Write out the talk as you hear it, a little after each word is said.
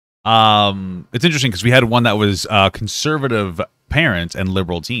It's interesting because we had one that was conservative parents and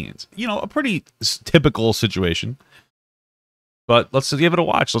liberal teens. You know, a pretty typical situation. But let's give it a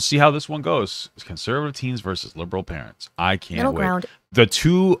watch. Let's see how this one goes. Conservative teens versus liberal parents. I can't wait. The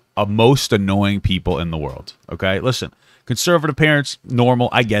two most annoying people in the world. Okay, listen. Conservative parents, normal.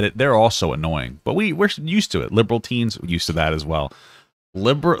 I get it. They're also annoying, but we're used to it. Liberal teens, used to that as well.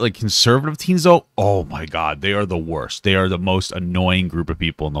 Conservative teens, though. Oh my God, they are the worst. They are the most annoying group of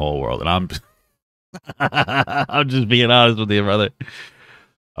people in the whole world, and I'm just being honest with you, brother.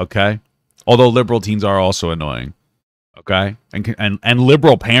 Okay, although liberal teens are also annoying. Okay, and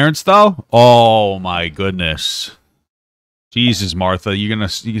liberal parents though. Oh my goodness, Jesus, Martha, you can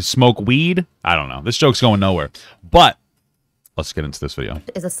smoke weed? I don't know. This joke's going nowhere. But let's get into this video.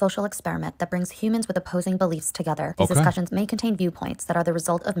 Is a social experiment that brings humans with opposing beliefs together. These discussions may contain viewpoints that are the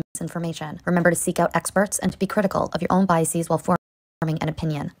result of misinformation. Remember to seek out experts and to be critical of your own biases while forming an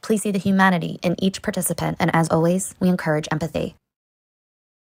opinion. Please see the humanity in each participant, and as always, we encourage empathy.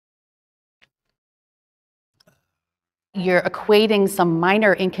 You're equating some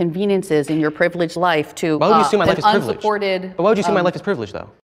minor inconveniences in your privileged life to why would you assume my life is privileged? Unsupported. But why would you assume my life is privileged, though?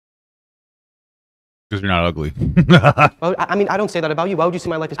 Because you're not ugly. Well, I mean, I don't say that about you. Why would you assume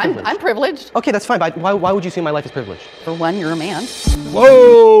my life is privileged? I'm privileged. Okay, that's fine, but why would you assume my life is privileged? For one, you're a man.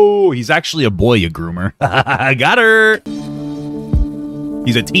 Whoa! He's actually a boy, you groomer. I got her!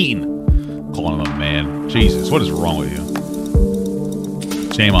 He's a teen. Calling him a man. Jesus, what is wrong with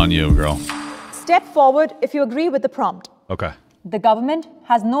you? Shame on you, girl. Step forward if you agree with the prompt. Okay. The government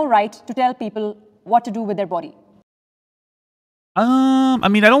has no right to tell people what to do with their body. I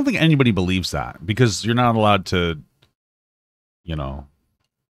mean, I don't think anybody believes that because you're not allowed to, you know,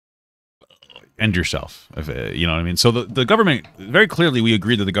 end yourself. If you know what I mean. So the government, very clearly, we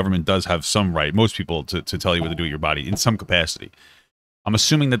agree that the government does have some right, most people, to tell you what to do with your body in some capacity. I'm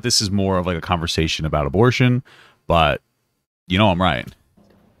assuming that this is more of like a conversation about abortion, but you know I'm right.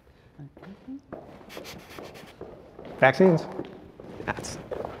 Vaccines?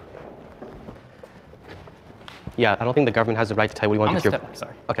 Yeah, I don't think the government has the right to tell you what you want to do.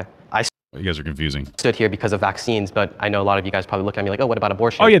 Sorry. Okay. I You guys are confusing. stood here because of vaccines, but I know a lot of you guys probably look at me like, oh, what about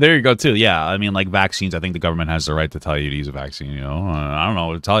abortion? Oh, yeah, there you go, too. Yeah, I mean, like vaccines, I think the government has the right to tell you to use a vaccine, you know? I don't know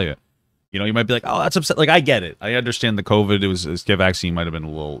what to tell you. You know, you might be like, oh, that's upset. Like, I get it. I understand the COVID, the vaccine might have been a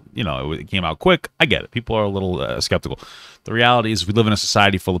little, you know, it came out quick. I get it. People are a little skeptical. The reality is we live in a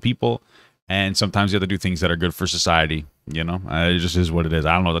society full of people, and sometimes you have to do things that are good for society, you know? It just is what it is.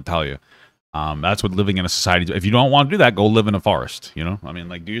 I don't know what to tell you. That's what living in a society. If you don't want to do that, go live in a forest, you know? I mean,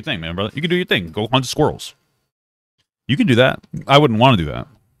 like, do your thing, man, brother. You can do your thing. Go hunt squirrels. You can do that. I wouldn't want to do that.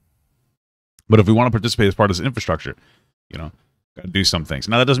 But if we want to participate as part of this infrastructure, you know, got to do some things.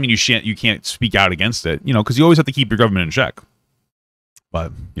 Now, that doesn't mean you can't speak out against it, you know, because you always have to keep your government in check.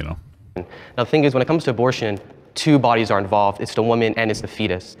 But, you know. Now, the thing is, when it comes to abortion, two bodies are involved. It's the woman and it's the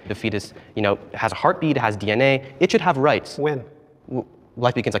fetus. The fetus, you know, has a heartbeat, it has DNA. It should have rights. When?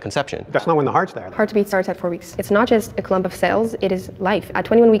 Life begins at conception. That's not when the heart's there. Heartbeat starts at 4 weeks. It's not just a clump of cells, it is life. At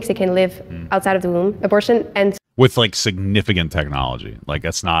 21 weeks, it can live outside of the womb. Abortion ends with like significant technology. Like,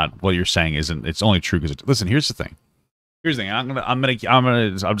 that's not what you're saying. It's only true because listen, here's the thing. Here's the thing.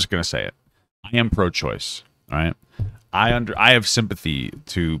 I'm just gonna say it. I am pro-choice. All right. I have sympathy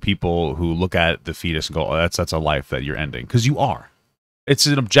to people who look at the fetus and go, oh, that's a life that you're ending, because you are. It's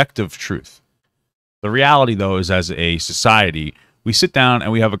an objective truth. The reality, though, is as a society, we sit down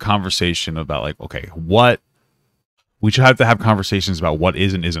and we have a conversation about, like, okay, we should have to have conversations about what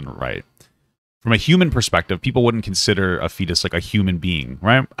is and isn't right. From a human perspective, people wouldn't consider a fetus like a human being,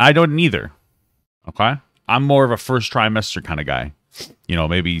 right? I don't either. Okay? I'm more of a first trimester kind of guy. You know,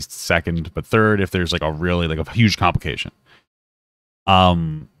 maybe second, but third if there's like a really like a huge complication.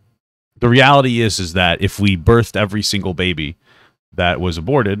 The reality is that if we birthed every single baby that was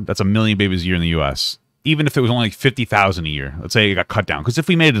aborted, that's 1 million babies a year in the U.S. Even if it was only like 50,000 a year, let's say it got cut down, because if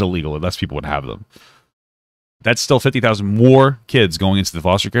we made it illegal, less people would have them. That's still 50,000 more kids going into the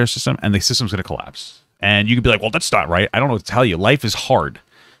foster care system, and the system's going to collapse. And you could be like, well, that's not right. I don't know what to tell you. Life is hard.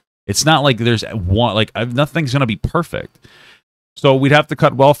 It's not like there's one, like, nothing's going to be perfect. So we'd have to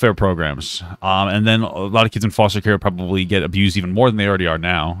cut welfare programs. And then a lot of kids in foster care would probably get abused even more than they already are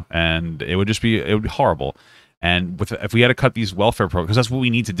now. And it would be horrible. And if we had to cut these welfare programs, because that's what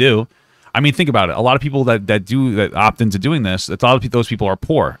we need to do. I mean, think about it. A lot of people that opt into doing this, a lot of those people are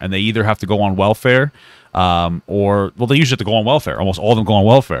poor, and they either have to go on welfare, or, well, they usually have to go on welfare. Almost all of them go on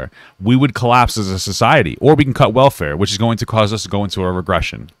welfare. We would collapse as a society, or we can cut welfare, which is going to cause us to go into a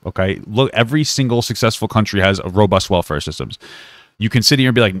regression. Okay, look, every single successful country has robust welfare systems. You can sit here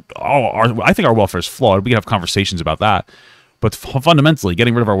and be like, oh, I think our welfare is flawed. We can have conversations about that. But fundamentally,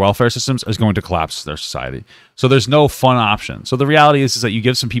 getting rid of our welfare systems is going to collapse their society. So there's no fun option. So the reality is that you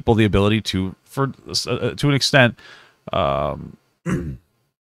give some people the ability to an extent,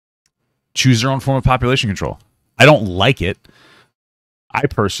 choose their own form of population control. I don't like it. I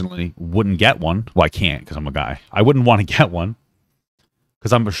personally wouldn't get one. Well, I can't because I'm a guy. I wouldn't want to get one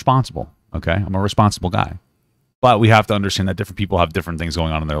because I'm responsible. Okay, I'm a responsible guy. But we have to understand that different people have different things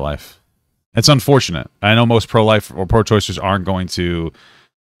going on in their life. It's unfortunate. I know most pro-life or pro-choicers aren't going to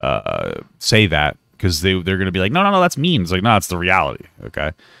say that because they're going to be like, no, that's mean. It's like, no, it's the reality.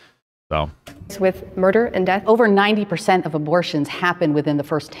 Okay, so with murder and death. Over 90% of abortions happen within the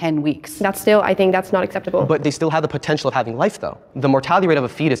first 10 weeks. That's still, I think that's not acceptable. But they still have the potential of having life, though. The mortality rate of a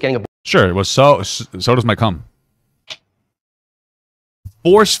fetus getting aborted. Sure, it was so does my cum.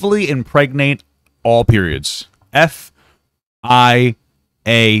 Forcefully impregnate all periods. FIAP.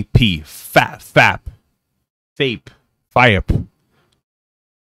 FAP. FAP.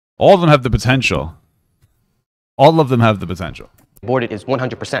 All of them have the potential. All of them have the potential. Aborted is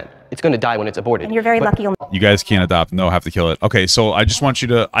 100%. It's going to die when it's aborted. And you're very lucky. You guys can't adopt. No, have to kill it. Okay, so I just want you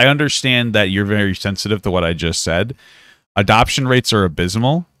to... I understand that you're very sensitive to what I just said. Adoption rates are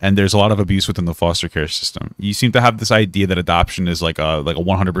abysmal, and there's a lot of abuse within the foster care system. You seem to have this idea that adoption is like a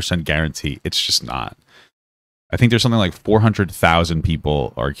 100% guarantee. It's just not. I think there's something like 400,000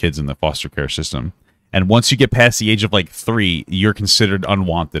 people are kids in the foster care system. And once you get past the age of like 3, you're considered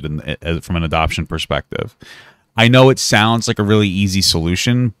unwanted from an adoption perspective. I know it sounds like a really easy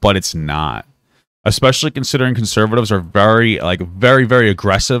solution, but it's not. Especially considering conservatives are very, very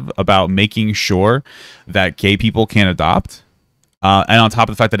aggressive about making sure that gay people can't adopt. And on top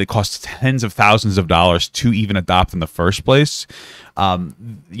of the fact that it costs tens of thousands of dollars to even adopt in the first place,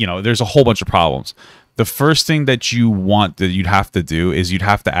 there's a whole bunch of problems. The first thing that you'd have to do is you'd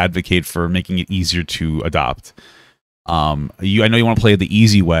have to advocate for making it easier to adopt. I know you want to play the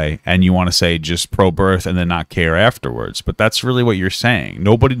easy way and you want to say just pro-birth and then not care afterwards, but that's really what you're saying.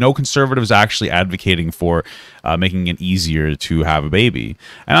 No conservative is actually advocating for making it easier to have a baby,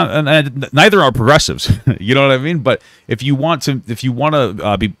 and neither are progressives. You know what I mean? But if you want to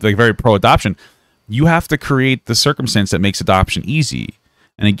be like very pro-adoption, you have to create the circumstance that makes adoption easy.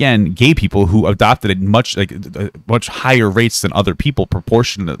 And again, gay people who adopted at much higher rates than other people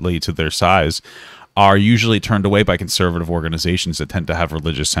proportionately to their size are usually turned away by conservative organizations that tend to have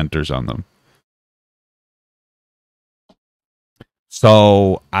religious centers on them.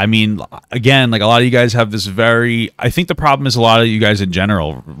 So, I mean, again, like a lot of you guys have this I think the problem is a lot of you guys in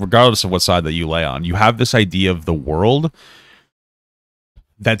general, regardless of what side that you lay on, you have this idea of the world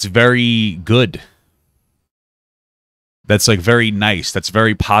that's very good. That's like very nice. That's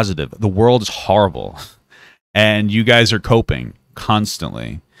very positive. The world is horrible. And you guys are coping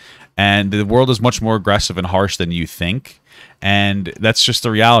constantly. And the world is much more aggressive and harsh than you think. And that's just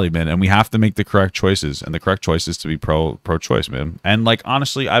the reality, man. And we have to make the correct choices. And the correct choice is to be pro-choice, man. And like,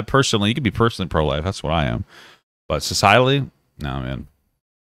 honestly, you can be personally pro-life. That's what I am. But societally, no, man.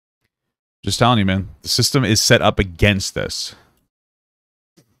 Just telling you, man. The system is set up against this.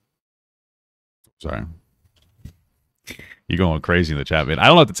 Sorry. You're going crazy in the chat, man. I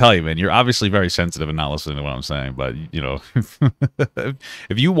don't know what to tell you, man. You're obviously very sensitive and not listening to what I'm saying. But,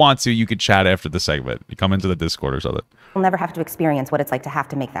 if you want to, you could chat after the segment. You come into the Discord or something. You'll never have to experience what it's like to have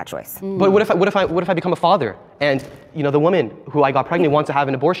to make that choice. But what if I become a father and, the woman who I got pregnant wants to have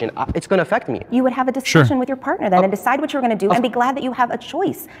an abortion? It's going to affect me. You would have a discussion with your partner then and decide what you're going to do and be glad that you have a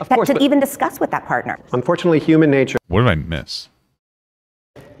choice to even discuss with that partner. Unfortunately, human nature. What did I miss?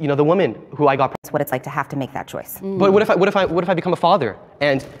 The woman who I got. It's what it's like to have to make that choice. But what if I become a father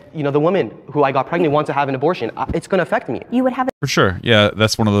and the woman who I got pregnant wants to have an abortion? It's going to affect me. You would have for sure. Yeah,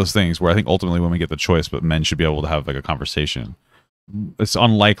 that's one of those things where I think ultimately women get the choice, but men should be able to have like a conversation. It's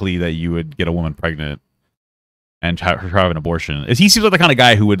unlikely that you would get a woman pregnant and have an abortion. He seems like the kind of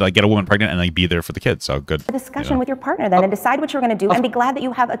guy who would like get a woman pregnant and like be there for the kids. So good. A discussion with your partner then and decide what you're going to do and be glad that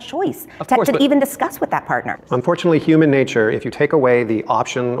you have a choice to even discuss with that partner. Unfortunately, human nature, if you take away the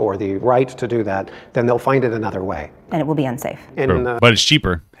option or the right to do that, then they'll find it another way. And it will be unsafe. But it's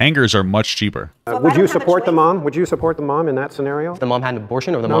cheaper. Hangers are much cheaper. Would you support the mom? Would you support the mom in that scenario? If the mom had an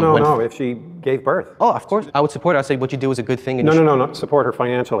abortion or the mom went... No, if she gave birth. Oh, of course. I would support her. I'd say what you do is a good thing. And No. Support her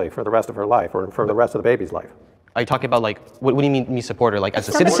financially for the rest of her life or for the rest of the baby's life. Are you talking about like, what do you mean me support her? Like as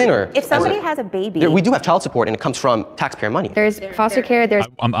a citizen or? If somebody has a baby. We do have child support and it comes from taxpayer money. There's foster care, there's...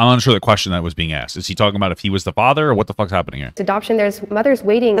 I'm unsure the question that was being asked. Is he talking about if he was the father or what the fuck's happening here? Adoption, there's mothers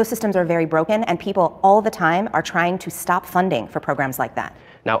waiting. Those systems are very broken and people all the time are trying to stop funding for programs like that.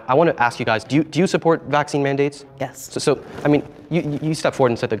 Now, I want to ask you guys, do you support vaccine mandates? Yes. So I mean, you stepped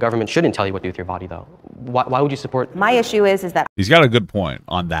forward and said the government shouldn't tell you what to do with your body, though. Why would you support? My issue is that He's got a good point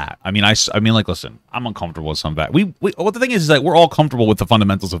on that. I mean, like, listen, I'm uncomfortable with some well, the thing is that we're all comfortable with the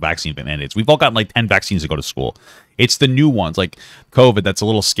fundamentals of vaccine mandates. We've all gotten like 10 vaccines to go to school. It's the new ones, like COVID, that's a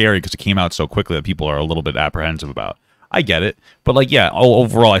little scary because it came out so quickly that people are a little bit apprehensive about. I get it, but like, yeah,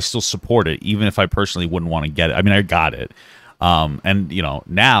 overall, I still support it, even if I personally wouldn't want to get it. I mean, I got it, and you know,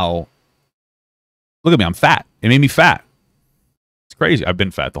 now look at me, I'm fat. It made me fat. It's crazy. I've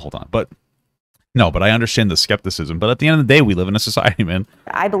been fat the whole time, but I understand the skepticism. But at the end of the day, we live in a society, man.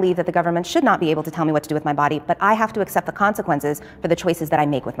 I believe that the government should not be able to tell me what to do with my body, but I have to accept the consequences for the choices that I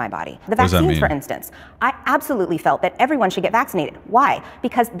make with my body. The vaccines, for instance, I absolutely felt that everyone should get vaccinated. Why?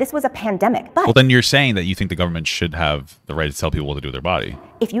 Because this was a pandemic. But well, then you're saying that you think the government should have the right to tell people what to do with their body.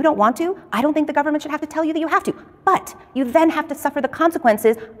 if you don't want to, I don't think the government should have to tell you that you have to. But you then have to suffer the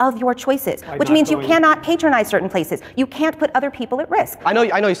consequences of your choices, which means you cannot patronize certain places. You can't put other people at risk. I know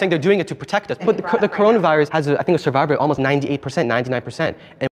you're saying they're doing it to protect us, but the coronavirus has, I think, a survival rate almost 98%, 99%.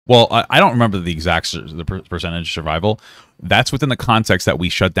 And well, I don't remember the exact percentage survival. That's within the context that we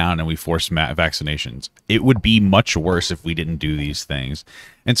shut down and we forced vaccinations. It would be much worse if we didn't do these things.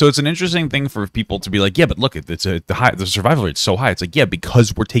 And so it's an interesting thing for people to be like, yeah, but look, the survival rate is so high. It's like, yeah,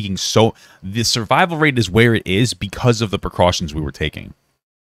 because we're taking the survival rate is where it is because of the precautions we were taking.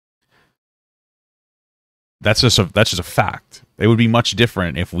 That's just a fact. It would be much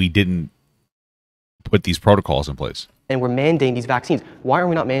different if we didn't put these protocols in place. And we're mandating these vaccines. Why are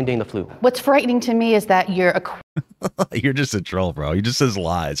we not mandating the flu? What's frightening to me is that you're You're just a troll, bro. He just says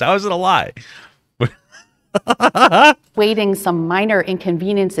lies. How is it a lie? equating some minor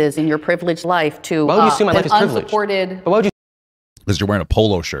inconveniences in your privileged life to Why would you assume my life is privileged? unsupported. But why would you Because you're wearing a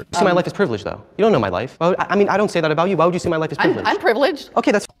polo shirt. assume my life is privileged, though? You don't know my life. I mean, I don't say that about you. Why would you assume my life is privileged? I'm privileged.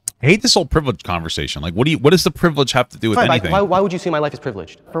 Okay, that's I hate this whole privilege conversation. Like, what does the privilege have to do with fine. anything? Why would you assume my life is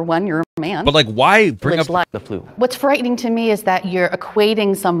privileged? For one, you're a man. But like, why bring up Privileged life. The flu. What's frightening to me is that you're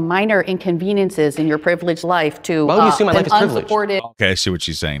equating some minor inconveniences in your privileged life to Why would you assume my life is privileged? unsupported. Okay, I see what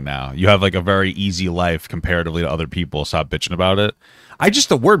she's saying now. You have like a very easy life comparatively to other people. Stop bitching about it.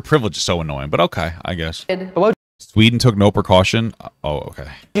 The word privilege is so annoying, but okay, I guess. But why would Sweden took no precaution. Oh, okay.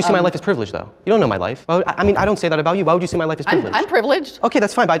 you assume my life is privileged, though? You don't know my life. I mean, I don't say that about you. Why would you assume my life is privileged? I'm privileged. Okay,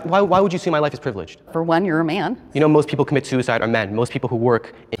 that's fine. But why would you assume my life is privileged? For one, you're a man. You know, most people who commit suicide are men. Most people who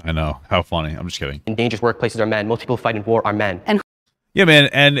work I know. How funny. I'm just kidding. in dangerous workplaces are men. Most people who fight in war are men. Yeah, man.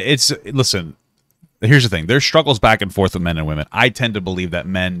 And listen, here's the thing. There's struggles back and forth with men and women. I tend to believe that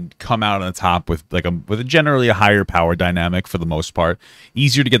men come out on the top with generally a higher power dynamic for the most part.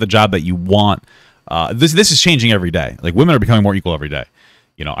 Easier to get the job that you want. This is changing every day. Like, women are becoming more equal every day.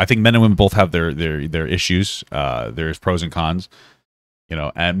 You know, I think men and women both have their issues. There's pros and cons. You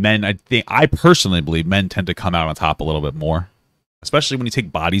know, and men, I personally believe men tend to come out on top a little bit more, especially when you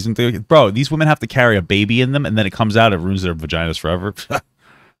take bodies into. Bro, these women have to carry a baby in them, and then it comes out, it ruins their vaginas forever.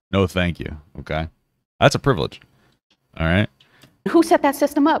 No, thank you. Okay, that's a privilege. All right. Who set that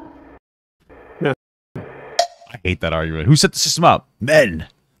system up? I hate that argument. Who set the system up? Men.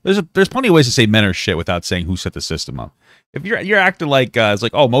 There's plenty of ways to say men are shit without saying who set the system up. If you're acting like it's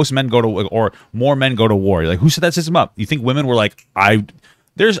like, oh, most men go to, or more men go to war. You're like, who set that system up? You think women were like, I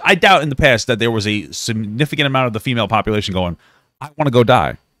doubt in the past that there was a significant amount of the female population going, I want to go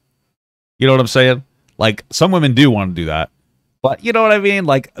die. You know what I'm saying? Like, some women do want to do that, but you know what I mean?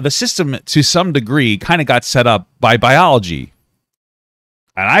 Like, the system to some degree kind of got set up by biology.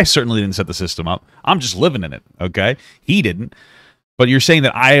 And I certainly didn't set the system up. I'm just living in it. Okay, he didn't. But you're saying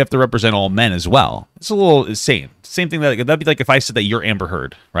that I have to represent all men as well. It's a little insane. Same thing that'd be like if I said that you're Amber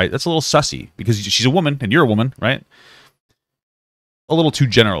Heard, right? That's a little sussy because she's a woman and you're a woman, right? A little too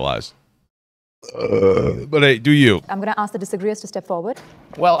generalized. But hey, do you? I'm going to ask the disagreeers to step forward.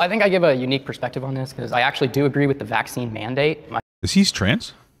 Well, I think I give a unique perspective on this because I actually do agree with the vaccine mandate. Is he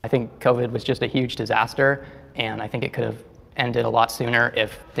trans? I think COVID was just a huge disaster, and I think it could have ended a lot sooner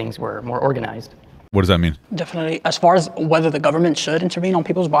if things were more organized. What does that mean? Definitely. As far as whether the government should intervene on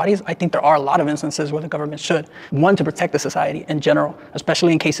people's bodies, I think there are a lot of instances where the government should. One, to protect the society in general,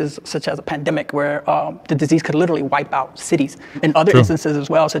 especially in cases such as a pandemic where the disease could literally wipe out cities. In other instances as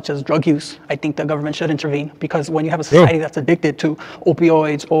well, such as drug use, I think the government should intervene because when you have a society that's addicted to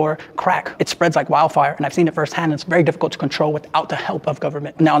opioids or crack, it spreads like wildfire. And I've seen it firsthand. It's very difficult to control without the help of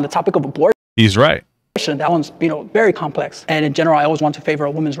government. Now, on the topic of abortion, he's right. That one's, very complex. And in general, I always want to favor a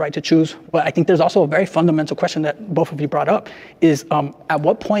woman's right to choose. But I think there's also a very fundamental question that both of you brought up is at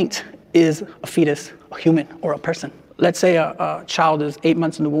what point is a fetus a human or a person? Let's say a child is 8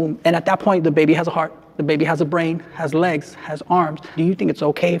 months in the womb, and at that point, the baby has a heart, the baby has a brain, has legs, has arms. Do you think it's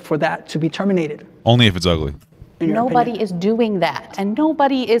okay for that to be terminated? Only if it's ugly. Nobody is doing that, and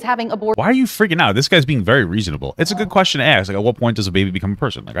nobody is having abortion. Why are you freaking out? This guy's being very reasonable. It's a good question to ask. Like, at what point does a baby become a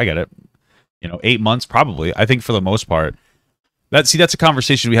person? Like, I get it. 8 months probably. I think for the most part, that's a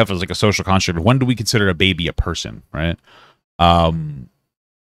conversation we have as like a social construct. When do we consider a baby a person, right? I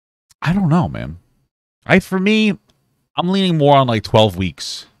don't know, man. For me, I'm leaning more on like 12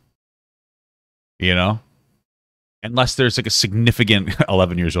 weeks. Unless there's like a significant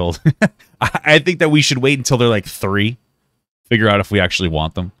 11 years old. I think that we should wait until they're like 3, figure out if we actually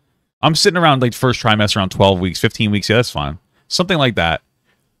want them. I'm sitting around like first trimester around 12 weeks, 15 weeks. Yeah, that's fine. Something like that.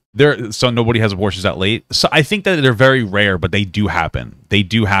 So nobody has abortions that late. So I think that they're very rare, but they do happen. They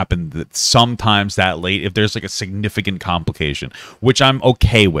do happen that sometimes that late if there's like a significant complication, which I'm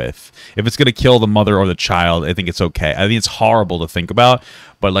okay with. If it's going to kill the mother or the child, I think it's okay. I think it's horrible to think about,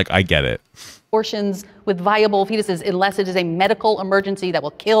 but like I get it. Abortions with viable fetuses unless it is a medical emergency that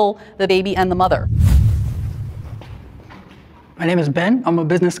will kill the baby and the mother. My name is Ben. I'm a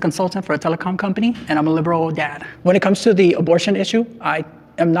business consultant for a telecom company, and I'm a liberal dad. When it comes to the abortion issue, I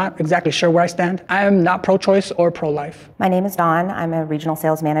am not exactly sure where I stand. I am not pro-choice or pro-life. My name is Dawn. I'm a regional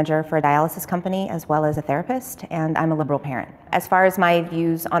sales manager for a dialysis company as well as a therapist, and I'm a liberal parent. As far as my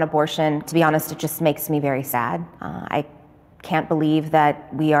views on abortion, to be honest, it just makes me very sad. I can't believe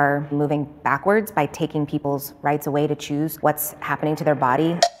that we are moving backwards by taking people's rights away to choose what's happening to their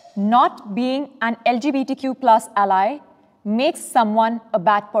body. Not being an LGBTQ plus ally makes someone a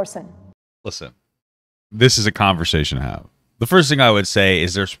bad person. Listen, this is a conversation to have. The first thing I would say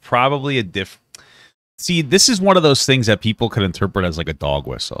is there's probably a See, this is one of those things that people could interpret as like a dog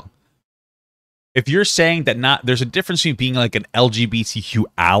whistle. If you're saying that there's a difference between being like an LGBTQ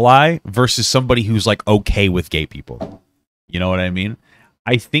ally versus somebody who's like okay with gay people. You know what I mean?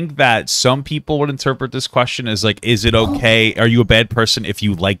 I think that some people would interpret this question as like, is it okay? Are you a bad person if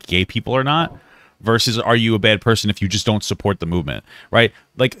you like gay people or not? Versus are you a bad person if you just don't support the movement, right?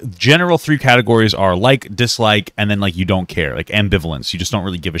 Like general 3 categories are like, dislike, and then like you don't care, like ambivalence. You just don't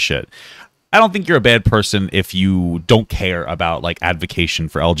really give a shit. I don't think you're a bad person if you don't care about like advocacy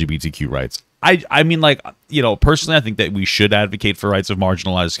for LGBTQ rights. I mean, like, personally, I think that we should advocate for rights of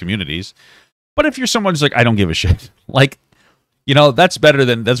marginalized communities. But if you're someone who's like, I don't give a shit, like, that's better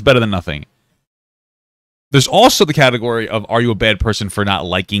than nothing. There's also the category of, are you a bad person for not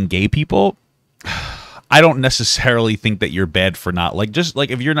liking gay people? I don't necessarily think that you're bad for not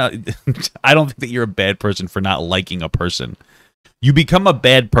if you're not, I don't think that you're a bad person for not liking a person. You become a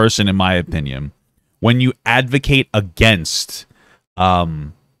bad person, in my opinion, when you advocate against,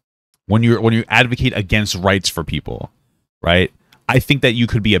 when you advocate against rights for people, right? I think that you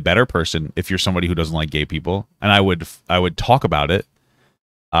could be a better person if you're somebody who doesn't like gay people, and I would talk about it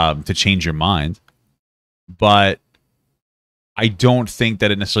to change your mind, but I don't think that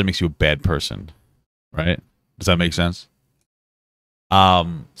it necessarily makes you a bad person, right? Does that make sense? So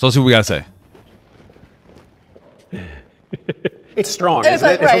let's see what we gotta say. It's strong. It's isn't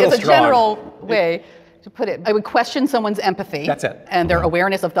it? right. It's It's a general way to put it. I would question someone's empathy. That's it. And their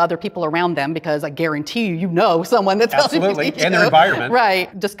awareness of the other people around them, because I guarantee you know someone that's Absolutely. LGBTQ. And their environment.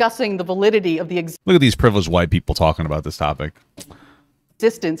 Right. Discussing the validity of the Look at these privileged white people talking about this topic.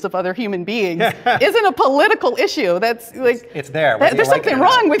 existence of other human beings isn't a political issue. That's like it's there. There's something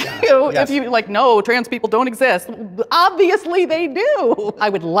wrong with you if you like, no, trans people don't exist. Obviously they do. I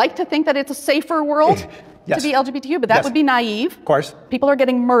would like to think that it's a safer world to be LGBTQ, but that would be naive. Of course. People are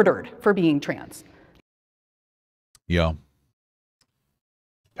getting murdered for being trans. Yeah.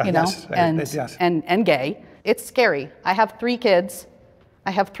 You know, and gay. It's scary. I have 3 kids.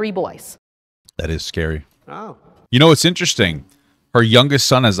 I have 3 boys. That is scary. Oh. You know, it's interesting. Her youngest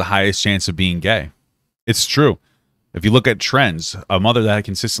son has the highest chance of being gay. It's true. If you look at trends, a mother that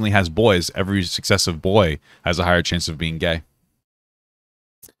consistently has boys, every successive boy has a higher chance of being gay.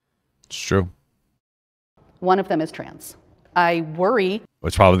 It's true. One of them is trans. I worry.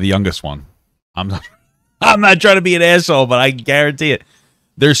 It's probably the youngest one. I'm not trying to be an asshole, but I guarantee it.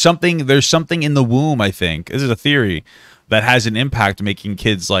 There's something in the womb, I think. This is a theory that has an impact making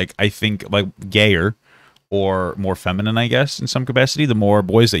kids like gayer or more feminine, I guess, in some capacity, the more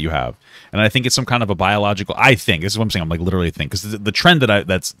boys that you have. And I think it's some kind of a biological, this is what I'm saying, I'm like literally think, because the trend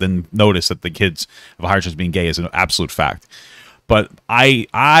that's been noticed that the kids have a higher chance of being gay is an absolute fact. But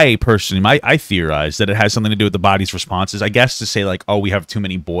I personally, I theorize that it has something to do with the body's responses. I guess to say like, oh, we have too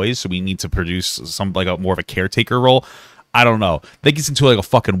many boys, so we need to produce some like more of a caretaker role. I don't know. That gets into like a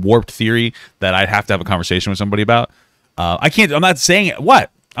fucking warped theory that I'd have to have a conversation with somebody about. I'm not saying it.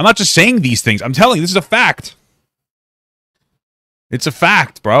 What? I'm not just saying these things. I'm telling you, this is a fact. It's a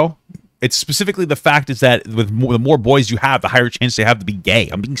fact, bro. It's specifically the fact is that the more boys you have, the higher chance they have to be gay.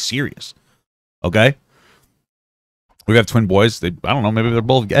 I'm being serious. Okay? We have twin boys. I don't know. Maybe they're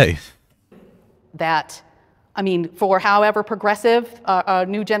both gay. That, I mean, for however progressive a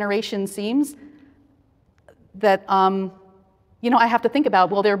new generation seems, that, you know, I have to think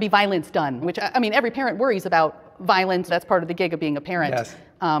about, will there be violence done? Which, I mean, every parent worries about violence. That's part of the gig of being a parent. Yes.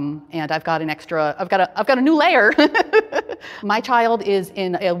 And I've got an extra, I've got a new layer. My child is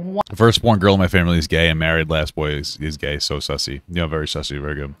in a The firstborn girl in my family is gay, and married last boy is gay. So sussy. You know, very sussy,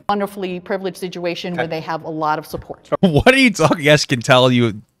 very good. wonderfully privileged situation where they have a lot of support. What are you talking? Yes, can tell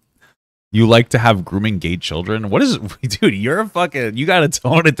you like to have grooming gay children? What is it? Dude, you're a fucking, you gotta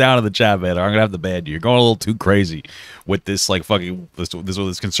tone it down in the chat, man, or I'm gonna have to ban you. You're going a little too crazy with this, like, fucking,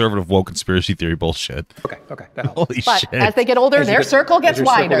 this conservative woke conspiracy theory bullshit. Okay, that helps. Holy But shit. as they get older, their circle gets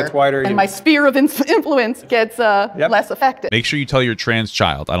wider, and my sphere of influence gets less effective. Make sure you tell your trans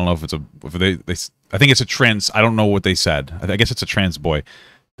child. I don't know if it's I think it's a trans, I don't know what they said. I guess it's a trans boy.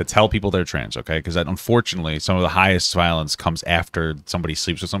 To tell people they're trans, okay? Because unfortunately, some of the highest violence comes after somebody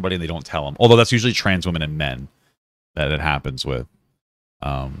sleeps with somebody and they don't tell them. Although that's usually trans women and men that it happens with.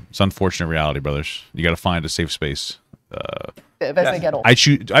 It's unfortunate reality, brothers. You got to find a safe space. As they get older.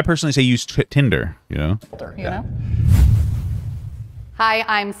 I personally say use Tinder. You know. Hi,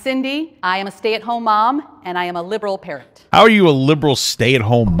 I'm Cindy. I am a stay-at-home mom, and I am a liberal parent. How are you a liberal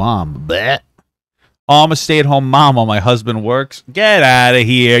stay-at-home mom? Bleh. Oh, I'm a stay-at-home mom while my husband works. Get out of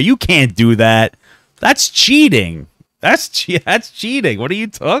here. You can't do that. That's cheating. That's cheating. What are you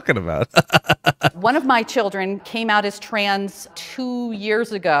talking about? One of my children came out as trans 2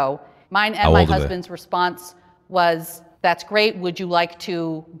 years ago. Mine and my husband's response was, that's great. Would you like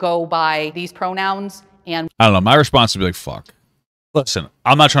to go by these pronouns? And I don't know. My response would be like, fuck. Listen,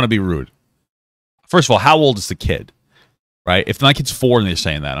 I'm not trying to be rude. First of all, how old is the kid? Right? If my kid's 4 and they're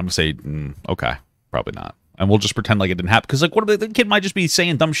saying that, I'm going to say, okay. Probably not, and we'll just pretend like it didn't happen. Because, like, what if the kid might just be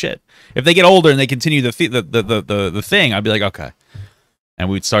saying dumb shit? If they get older and they continue the thing, I'd be like, okay, and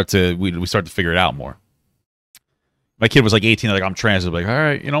we'd start to figure it out more. My kid was like 18, like, I'm trans. I'd be like, all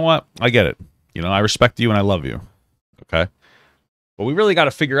right, you know what? I get it. You know, I respect you and I love you. Okay, but we really got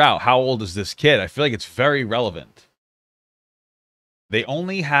to figure out how old is this kid. I feel like it's very relevant. They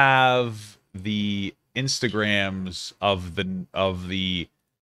only have the Instagrams of the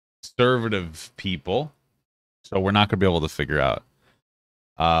conservative people, so we're not gonna be able to figure out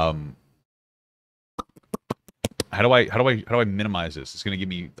how do I minimize this. It's gonna give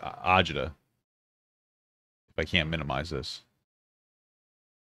me agita if I can't minimize this.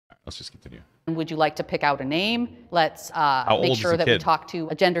 All right, let's just continue. would you like to pick out a name? Let's make sure that we talk to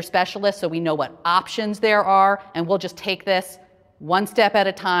a gender specialist so we know what options there are, and we'll just take this one step at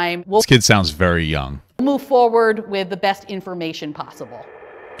a time. This kid sounds very young. We'll move forward with the best information possible.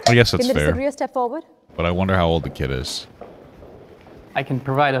 I guess that's Can the fair. disagree a step forward? But I wonder how old the kid is. I can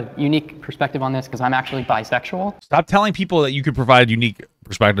provide a unique perspective on this because I'm actually bisexual. Stop telling people that you can provide unique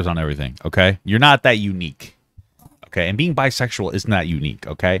perspectives on everything, okay? You're not that unique, okay? And being bisexual isn't that unique,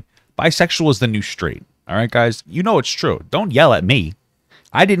 okay? Bisexual is the new straight, all right, guys? You know it's true. Don't yell at me.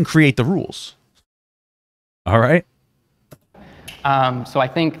 I didn't create the rules, all right? So I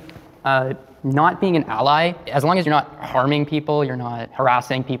think not being an ally, as long as you're not harming people, you're not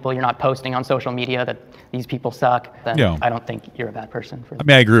harassing people, you're not posting on social media that these people suck, then I don't think you're a bad person. I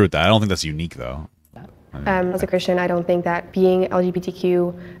mean, I agree with that. I don't think that's unique, though. As a Christian, I don't think that being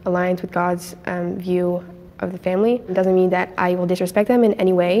LGBTQ aligns with God's view of the family. It doesn't mean that I will disrespect them in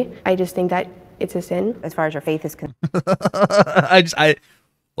any way. I just think that it's a sin. As far as your faith is concerned.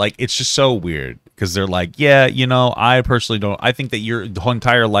 Like, it's just so weird because they're like, yeah, you know, I personally don't. I think that your whole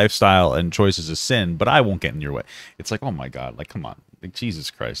entire lifestyle and choice is a sin, but I won't get in your way. It's like, oh my God, like, come on, like, Jesus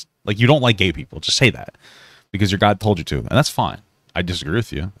Christ, like, you don't like gay people. Just say that because your God told you to, and that's fine. I disagree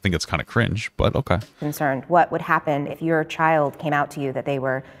with you. I think it's kind of cringe, but okay. Concerned, what would happen if your child came out to you that they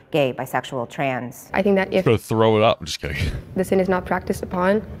were gay, bisexual, trans? I think that if throw it up, I'm just kidding. The sin is not practiced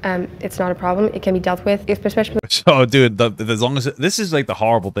upon, it's not a problem. It can be dealt with, especially. So, dude, as long as this is like the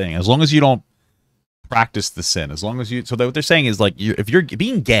horrible thing, as long as you don't practice the sin, as long as you. So what they're saying is like, if you're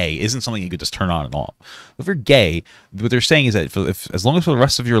being gay, isn't something you could just turn on and off. If you're gay, what they're saying is that if as long as for the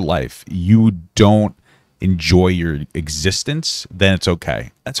rest of your life you don't enjoy your existence, then it's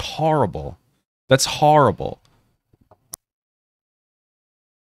okay. That's horrible. That's horrible.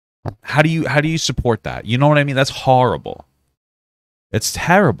 How do you support that? You know what I mean? That's horrible. It's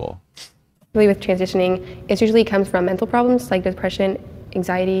terrible. Really, with transitioning, it usually comes from mental problems like depression,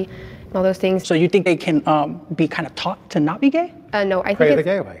 anxiety, and all those things. So you think they can be kind of taught to not be gay? No, I think Pray the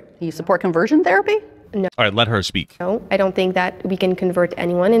gay way. Do you support conversion therapy? No. All right, let her speak. No, I don't think that we can convert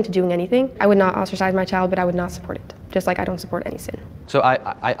anyone into doing anything. I would not ostracize my child, but I would not support it. Just like I don't support any sin. So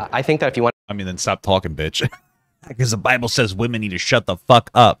I think that if you want... I mean, then stop talking, bitch. Because the Bible says women need to shut the fuck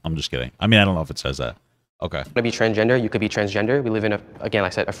up. I'm just kidding. I mean, I don't know if it says that. Okay. To be transgender, you could be transgender. We live in, again,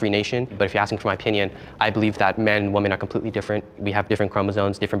 like I said, a free nation. But if you're asking for my opinion, I believe that men and women are completely different. We have different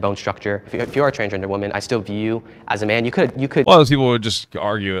chromosomes, different bone structure. If you are a transgender woman, I still view you as a man. You could. Well, those people would just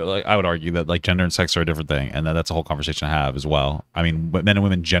argue, like I would argue that like gender and sex are a different thing, and that's a whole conversation to have as well. I mean, men and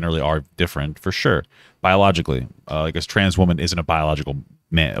women generally are different for sure, biologically. Like a trans woman isn't a biological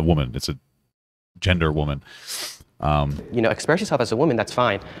a woman; it's a gender woman. Express yourself as a woman, that's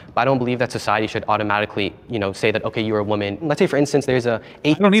fine. But I don't believe that society should automatically, say that, okay, you're a woman. Let's say, for instance, there's a...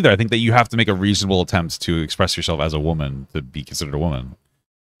 I don't either. I think that you have to make a reasonable attempt to express yourself as a woman to be considered a woman.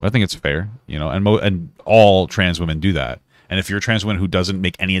 But I think it's fair, and all trans women do that. And if you're a trans woman who doesn't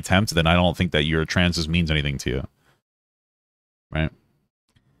make any attempt, then I don't think that your trans means anything to you. Right?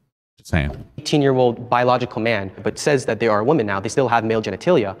 Just saying. 18-year-old biological man, but says that they are a woman now, they still have male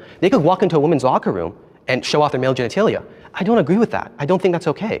genitalia. They could walk into a woman's locker room and show off their male genitalia. I don't agree with that. I don't think that's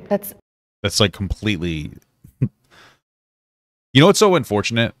okay. That's like completely... You know what's so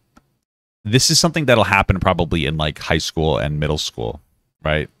unfortunate? This is something that'll happen probably in like high school and middle school,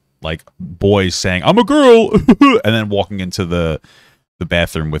 right? Like boys saying, I'm a girl, and then walking into the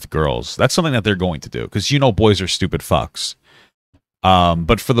bathroom with girls. That's something that they're going to do because boys are stupid fucks.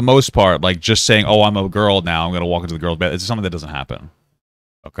 But for the most part, like just saying, oh, I'm a girl now, I'm going to walk into the girls' bathroom, it's something that doesn't happen.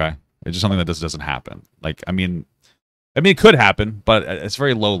 Okay? It's just something that doesn't happen. Like, I mean, it could happen, but it's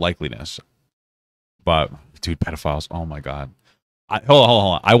very low likeliness. But, dude, pedophiles, oh my God. Hold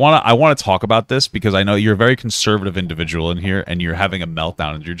on. I want to talk about this because I know you're a very conservative individual in here and you're having a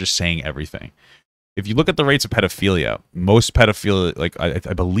meltdown and you're just saying everything. If you look at the rates of pedophilia, most pedophilia, like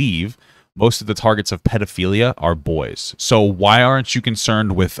I believe, most of the targets of pedophilia are boys. So why aren't you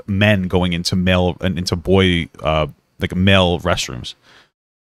concerned with men going into male restrooms?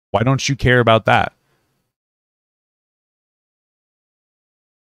 Why don't you care about that?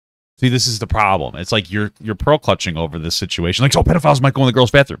 See, this is the problem. It's like you're pearl clutching over this situation. Like, pedophiles might go in the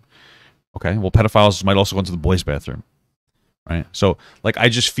girls' bathroom. Okay, well, pedophiles might also go into the boys' bathroom. Right? So, like, I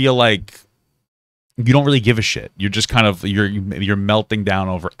just feel like you don't really give a shit. You're just kind of, you're melting down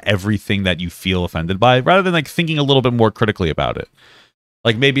over everything that you feel offended by, rather than, like, thinking a little bit more critically about it.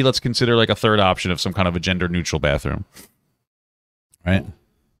 Like, maybe let's consider, like, a third option of some kind of a gender-neutral bathroom. Right?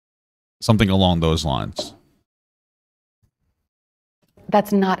 Something along those lines.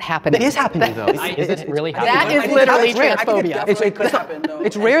 That's not happening. It is happening, though. Is it really happening? That is literally transphobia. It could happen, though.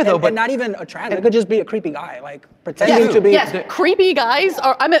 It's rare, though. But not even a trans. It could just be a creepy guy, like pretending to be. Yes, creepy guys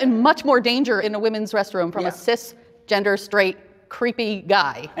are. I'm in much more danger in a women's restroom from a cisgender, straight, creepy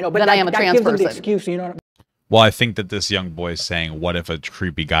guy than I am a trans person. The excuse, Well, I think that this young boy is saying, what if a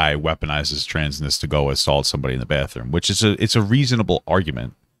creepy guy weaponizes transness to go assault somebody in the bathroom? Which is it's a reasonable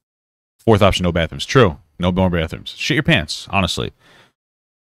argument. Fourth option, no bathrooms. True. No more bathrooms. Shit your pants, honestly.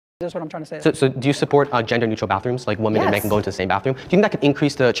 That's what I'm trying to say. So do you support gender-neutral bathrooms, like women and men can go into the same bathroom? Do you think that could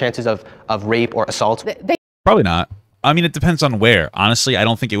increase the chances of rape or assault? Probably not. I mean, it depends on where. Honestly, I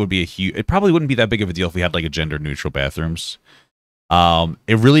don't think it would be it probably wouldn't be that big of a deal if we had like a gender-neutral bathrooms.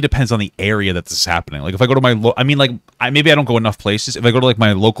 It really depends on the area that this is happening. Like if I go to my, maybe I don't go enough places. If I go to like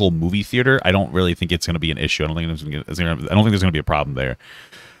my local movie theater, I don't really think it's going to be an issue. I don't think there's going to be a problem there.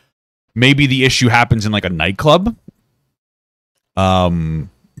 Maybe the issue happens in like a nightclub.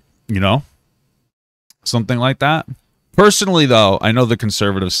 Something like that. Personally, though, I know the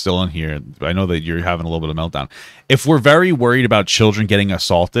conservatives still in here. I know that you're having a little bit of meltdown. If we're very worried about children getting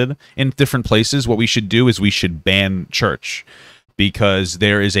assaulted in different places, what we should do is we should ban church, because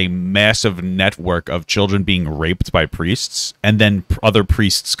there is a massive network of children being raped by priests and then other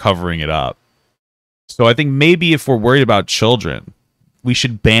priests covering it up. So I think maybe if we're worried about children, we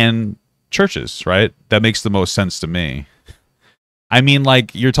should ban churches, right? That makes the most sense to me. I mean,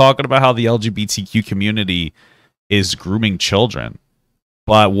 like, you're talking about how the LGBTQ community is grooming children.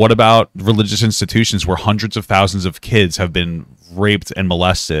 But what about religious institutions where hundreds of thousands of kids have been raped and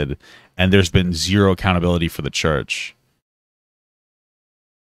molested, and there's been zero accountability for the church?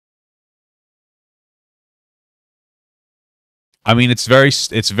 I mean, it's very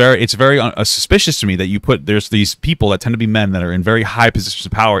suspicious to me that there's these people that tend to be men that are in very high positions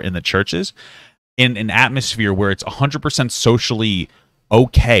of power in the churches, in an atmosphere where it's 100% socially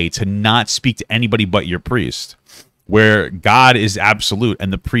okay to not speak to anybody but your priest, where God is absolute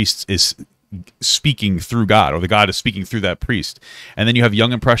and the priest is speaking through God, or the God is speaking through that priest. And then you have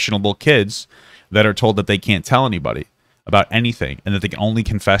young impressionable kids that are told that they can't tell anybody about anything and that they can only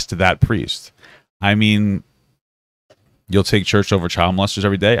confess to that priest. I mean, you'll take church over child molesters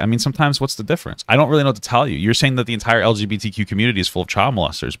every day. I mean, sometimes what's the difference? I don't really know what to tell you. You're saying that the entire LGBTQ community is full of child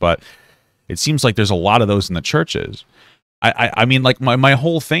molesters, but it seems like there's a lot of those in the churches. I mean, like my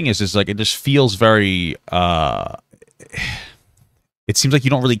whole thing is like it just feels very it seems like you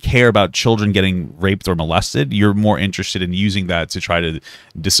don't really care about children getting raped or molested. You're more interested in using that to try to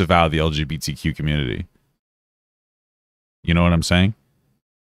disavow the LGBTQ community. You know what I'm saying?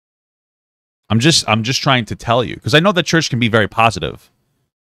 I'm just trying to tell you, because I know that church can be very positive,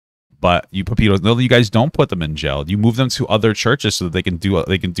 but you put people, no, you guys don't put them in jail. You move them to other churches so that they can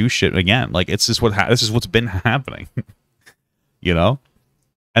do shit again. Like it's just this is what's been happening. You know?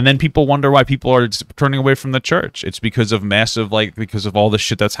 And then people wonder why people are turning away from the church. It's because of because of all the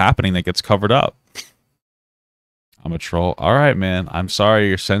shit that's happening that gets covered up. I'm a troll. All right, man. I'm sorry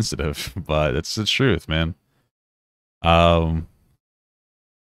you're sensitive, but it's the truth, man.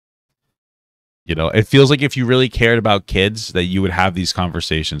 You know, it feels like if you really cared about kids that you would have these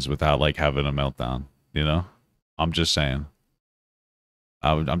conversations without like having a meltdown, you know? I'm just saying.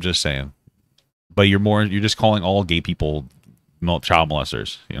 I'm just saying. But you're just calling all gay people child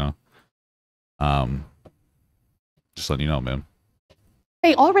molesters, you know? Just letting you know, man.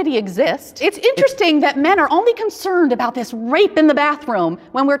 They already exist. It's interesting that men are only concerned about this rape in the bathroom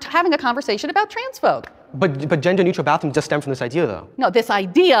when we're having a conversation about trans folk. But gender-neutral bathrooms just stem from this idea, though. No, this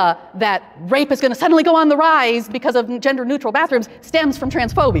idea that rape is going to suddenly go on the rise because of gender-neutral bathrooms stems from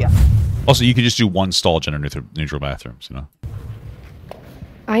transphobia. Also, you could just do one stall gender-neutral bathrooms, you know?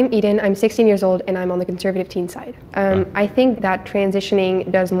 I'm Eden, I'm 16 years old, and I'm on the conservative teen side. I think that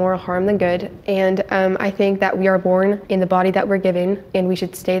transitioning does more harm than good, and I think that we are born in the body that we're given, and we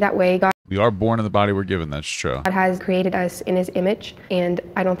should stay that way. We are born in the body we're given, that's true. God has created us in his image, and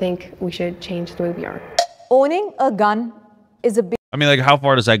I don't think we should change the way we are. Owning a gun is a big... I mean, like, how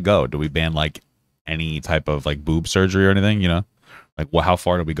far does that go? Do we ban, like, any type of, like, boob surgery or anything, you know? Like, how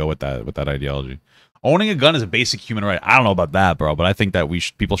far do we go with that ideology? Owning a gun is a basic human right. I don't know about that, bro, but I think that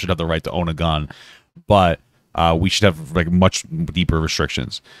people should have the right to own a gun, but we should have like much deeper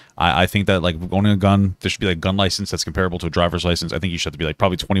restrictions. I think that like owning a gun, there should be like a gun license that's comparable to a driver's license. I think you should have to be like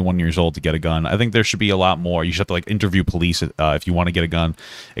probably 21 years old to get a gun. I think there should be a lot more. You should have to like interview police if you want to get a gun,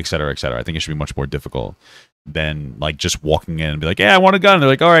 et cetera, et cetera. I think it should be much more difficult than like just walking in and be like, yeah, I want a gun. And they're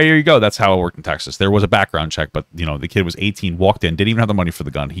like, all right, here you go. That's how it worked in Texas. There was a background check, but you know, the kid was 18, walked in, didn't even have the money for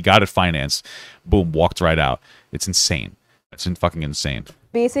the gun. He got it financed, boom, walked right out. It's insane. It's fucking insane.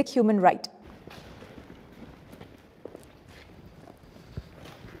 Basic human right.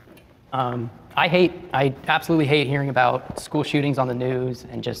 I absolutely hate hearing about school shootings on the news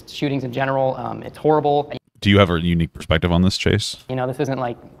and just shootings in general. It's horrible. Do you have a unique perspective on this, Chase? You know, this isn't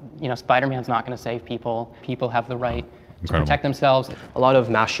like, you know, Spider-Man's not going to save people. People have the right to protect themselves. A lot of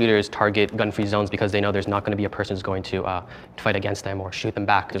mass shooters target gun-free zones because they know there's not going to be a person who's going to fight against them or shoot them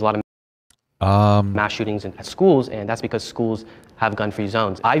back. There's a lot of mass shootings at schools, and that's because schools have gun-free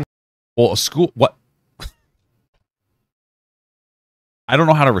zones. Well, a school, what? I don't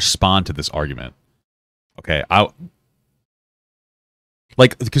know how to respond to this argument. Okay,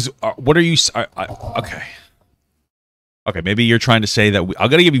 because what are you? Okay. Okay, maybe you're trying to say that I'm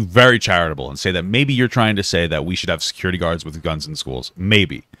going to be very charitable and say that maybe you're trying to say that we should have security guards with guns in schools.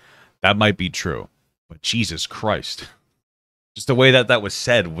 Maybe. That might be true. But Jesus Christ. Just the way that was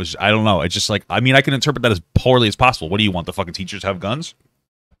said was, I don't know. It's just like, I mean, I can interpret that as poorly as possible. What do you want? The fucking teachers to have guns?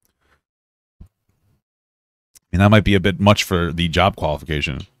 I mean, that might be a bit much for the job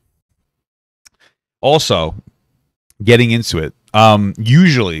qualification. Also, getting into it,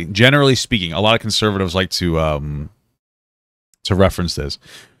 usually, generally speaking, a lot of conservatives like to reference this.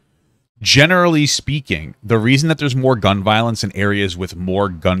 Generally speaking, the reason that there's more gun violence in areas with more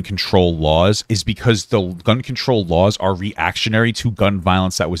gun control laws is because the gun control laws are reactionary to gun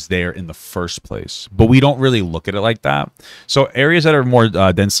violence that was there in the first place. But we don't really look at it like that. So areas that are more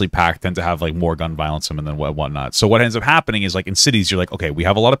densely packed tend to have like more gun violence in them and whatnot. So what ends up happening is like in cities, you're like, okay, we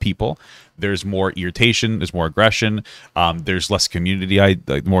have a lot of people. There's more irritation. There's more aggression. There's less community.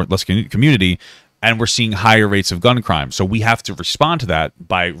 Community. And we're seeing higher rates of gun crime. So we have to respond to that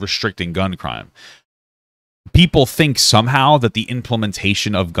by restricting gun crime. People think somehow that the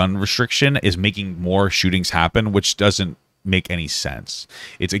implementation of gun restriction is making more shootings happen, which doesn't make any sense.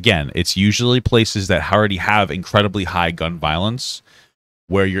 It's usually places that already have incredibly high gun violence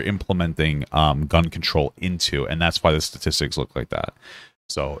where you're implementing gun control into, and that's why the statistics look like that.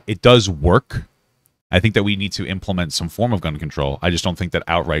 So it does work. I think that we need to implement some form of gun control. I just don't think that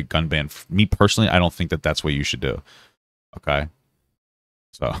outright gun ban, me personally, I don't think that that's what you should do. Okay?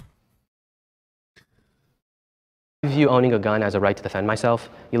 So. I view owning a gun as a right to defend myself.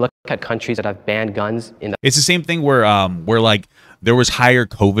 You look at countries that have banned guns in the... It's the same thing where like there was higher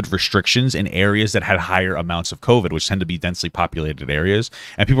COVID restrictions in areas that had higher amounts of COVID, which tend to be densely populated areas.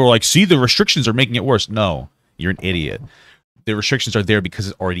 And people were like, see, the restrictions are making it worse. No, you're an idiot. The restrictions are there because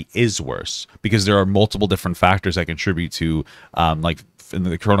it already is worse, because there are multiple different factors that contribute to, like in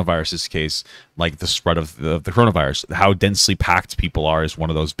the coronavirus's case, like the spread of the coronavirus. How densely packed people are is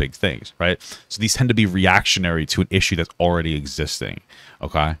one of those big things, right? So these tend to be reactionary to an issue that's already existing,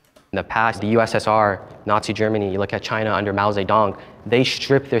 okay? In the past, the USSR, Nazi Germany, you look at China under Mao Zedong, they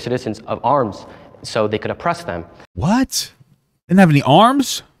stripped their citizens of arms so they could oppress them. What? Didn't have any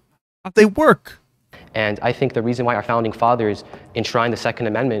arms? How'd they work? And I think the reason why our founding fathers enshrined the Second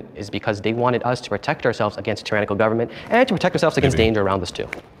Amendment is because they wanted us to protect ourselves against tyrannical government and to protect ourselves against danger around us too.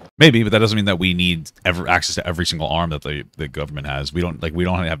 Maybe, but that doesn't mean that we need access to every single arm that the government has. We don't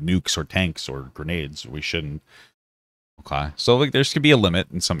have nukes or tanks or grenades. We shouldn't. Okay, so like there could be a limit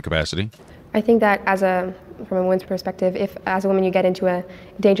in some capacity. I think that from a woman's perspective, if as a woman you get into a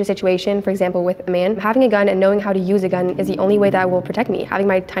dangerous situation, for example with a man, having a gun and knowing how to use a gun is the only way that will protect me. Having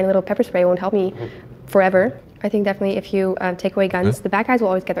my tiny little pepper spray won't help me forever. I think definitely if you take away guns, the bad guys will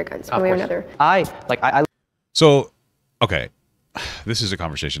always get their guns one way or another. So, okay, this is a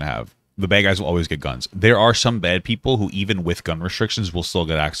conversation to have. The bad guys will always get guns. There are some bad people who, even with gun restrictions, will still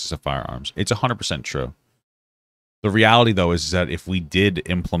get access to firearms. It's 100% true. The reality, though, is that if we did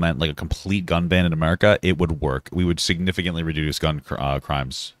implement like a complete gun ban in America, it would work. We would significantly reduce gun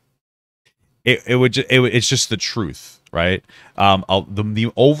crimes. It's just the truth, right?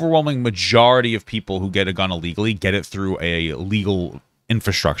 The overwhelming majority of people who get a gun illegally get it through a legal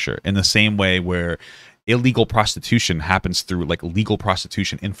infrastructure, in the same way where illegal prostitution happens through like legal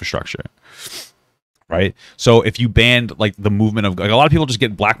prostitution infrastructure. Right. So if you banned like the movement of, like, a lot of people just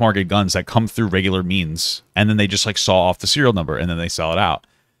get black market guns that come through regular means, and then they just like saw off the serial number and then they sell it out.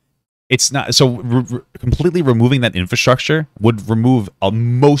 It's not so completely removing that infrastructure would remove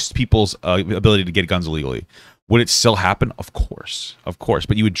most people's ability to get guns illegally. Would it still happen? Of course,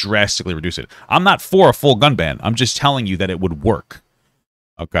 but you would drastically reduce it. I'm not for a full gun ban. I'm just telling you that it would work.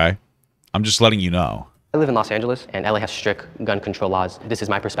 Okay, I'm just letting you know. I live in Los Angeles, and LA has strict gun control laws. This is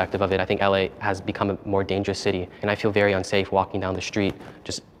my perspective of it. I think LA has become a more dangerous city, and I feel very unsafe walking down the street,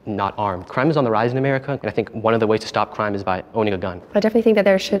 just not armed. Crime is on the rise in America, and I think one of the ways to stop crime is by owning a gun. I definitely think that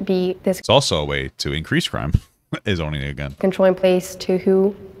there should be this... It's also a way to increase crime, is owning a gun. ...control in place to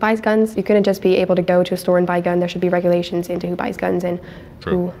who buys guns. You couldn't just be able to go to a store and buy a gun. There should be regulations into who buys guns and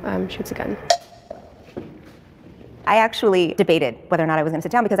who shoots a gun. I actually debated whether or not I was going to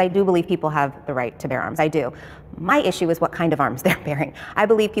sit down because I do believe people have the right to bear arms. I do. My issue is what kind of arms they're bearing. I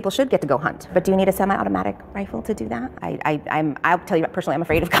believe people should get to go hunt, but do you need a semi-automatic rifle to do that? I'll tell you personally, I'm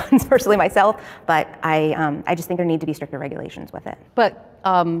afraid of guns personally myself, but I just think there need to be stricter regulations with it. But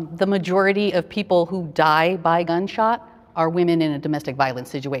the majority of people who die by gunshot are women in a domestic violence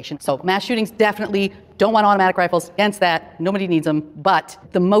situation. So mass shootings definitely don't want automatic rifles. Against that, nobody needs them. But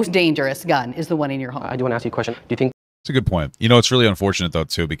the most dangerous gun is the one in your home. I do want to ask you a question. Do you think... It's a good point. You know, it's really unfortunate, though,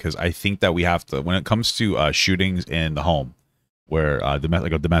 too, because I think that we have to, when it comes to shootings in the home, where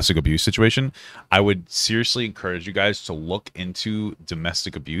like a domestic abuse situation, I would seriously encourage you guys to look into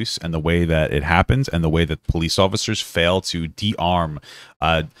domestic abuse and the way that it happens and the way that police officers fail to de-arm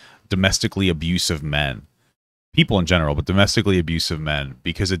domestically abusive men. People in general, but domestically abusive men,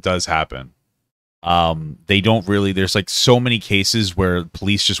 because it does happen. They don't really, there's like so many cases where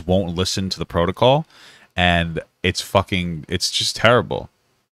police just won't listen to the protocol, and it's just terrible.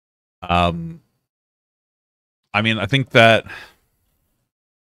 I mean, I think that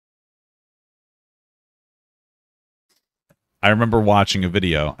I remember watching a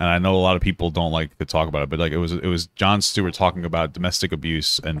video, and I know a lot of people don't like to talk about it, but like it was Jon Stewart talking about domestic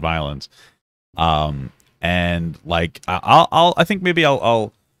abuse and violence. And like I think maybe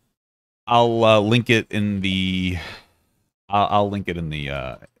I'll link it in the I'll link it in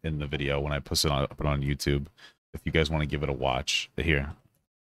the video when I put it on YouTube, if you guys want to give it a watch. Here,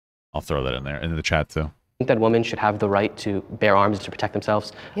 I'll throw that in there in the chat too. I think that women should have the right to bear arms to protect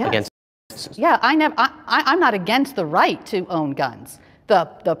themselves against... Yeah, I'm not against the right to own guns.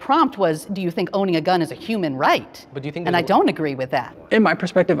 The prompt was, do you think owning a gun is a human right? But do you think... And I don't agree with that. In my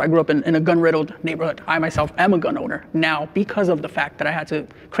perspective, I grew up in a gun-riddled neighborhood. I myself am a gun owner now because of the fact that I had to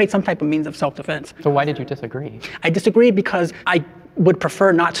create some type of means of self-defense. So why did you disagree? I disagree because I would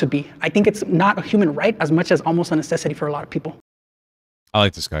prefer not to be. I think it's not a human right as much as almost a necessity for a lot of people. I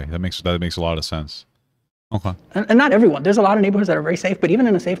like this guy. That makes a lot of sense. Okay. And not everyone. There's a lot of neighborhoods that are very safe, but even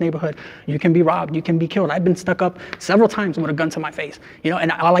in a safe neighborhood, you can be robbed, you can be killed. I've been stuck up several times with a gun to my face, you know,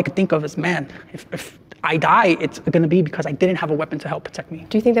 and all I could think of is, man, if I die, it's going to be because I didn't have a weapon to help protect me.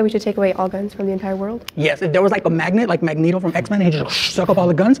 Do you think that we should take away all guns from the entire world? Yes, if there was like a magnet, like Magneto from X-Men, and he just suck up all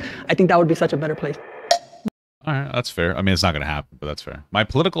the guns, I think that would be such a better place. All right, that's fair. I mean, it's not going to happen, but that's fair. My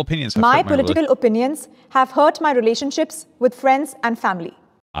political opinions have My political opinions have hurt my relationships with friends and family.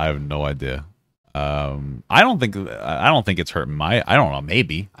 I have no idea. I don't think it's hurt my. I don't know.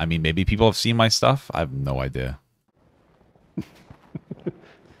 Maybe. I mean, maybe people have seen my stuff. I have no idea.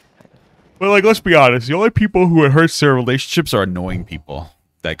 But like, let's be honest. The only people who it hurts their relationships are annoying people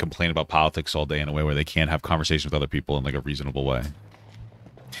that complain about politics all day in a way where they can't have conversations with other people in like a reasonable way.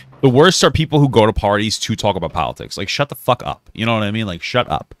 The worst are people who go to parties to talk about politics. Like, shut the fuck up. You know what I mean? Like, shut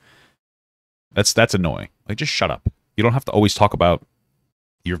up. That's annoying. Like, just shut up. You don't have to always talk about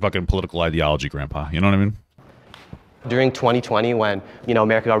your fucking political ideology, Grandpa. You know what I mean? During 2020, when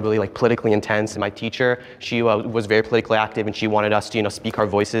America got really like politically intense, my teacher, she was very politically active, and she wanted us to speak our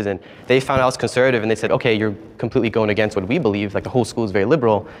voices. And they found out I was conservative, and they said, "Okay, you're completely going against what we believe. Like the whole school is very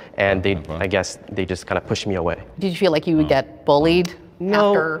liberal," and I guess they just kind of pushed me away. Did you feel like you would get bullied? No,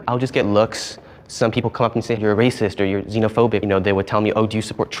 after? I'll just get looks. Some people come up and say, "You're a racist," or "You're xenophobic." They would tell me, "Oh, do you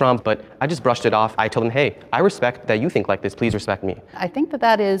support Trump?" But I just brushed it off. I told them, "Hey, I respect that you think like this. Please respect me." I think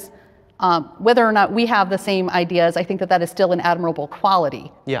that is, whether or not we have the same ideas, I think that is still an admirable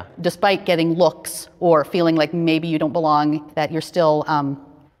quality. Yeah. Despite getting looks or feeling like maybe you don't belong, that you're still,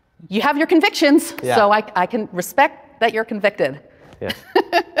 you have your convictions. Yeah. So I can respect that you're convicted. Yeah.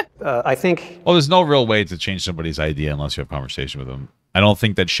 I think... Well, there's no real way to change somebody's idea unless you have a conversation with them. I don't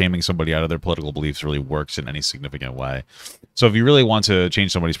think that shaming somebody out of their political beliefs really works in any significant way. So if you really want to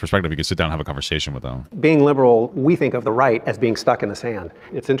change somebody's perspective, you can sit down and have a conversation with them. Being liberal, we think of the right as being stuck in the sand.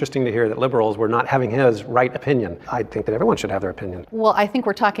 It's interesting to hear that liberals were not having his right opinion. I think that everyone should have their opinion. Well, I think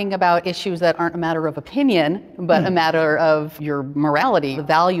we're talking about issues that aren't a matter of opinion, but a matter of your morality, the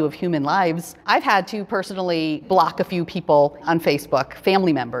value of human lives. I've had to personally block a few people on Facebook,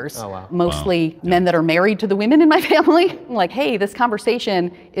 family members, mostly men that are married to the women in my family. I'm like, hey, this conversation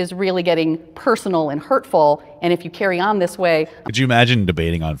is really getting personal and hurtful, and if you carry on this way... Could you imagine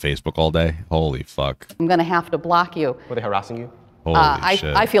debating on Facebook all day? Holy fuck. I'm going to have to block you. Were they harassing you? Holy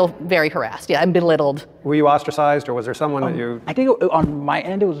shit. I feel very harassed. Yeah, I'm belittled. Were you ostracized, or was there someone that you... I think on my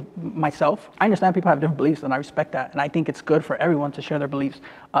end, it was myself. I understand people have different beliefs, and I respect that, and I think it's good for everyone to share their beliefs.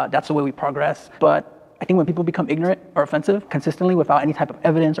 That's the way we progress. But I think when people become ignorant or offensive consistently without any type of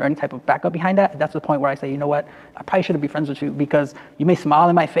evidence or any type of backup behind that, that's the point where I say, you know what, I probably shouldn't be friends with you, because you may smile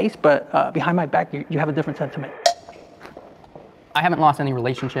in my face, but behind my back, you have a different sentiment. I haven't lost any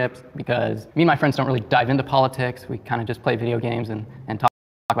relationships because me and my friends don't really dive into politics. We kind of just play video games and talk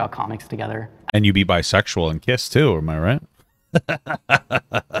about comics together. And you be bisexual and kiss too, am I right?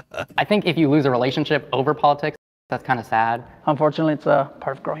 I think if you lose a relationship over politics, that's kind of sad. Unfortunately, it's a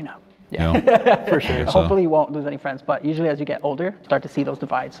part of growing up. Yeah, for sure. Hopefully you won't lose any friends, but usually as you get older, start to see those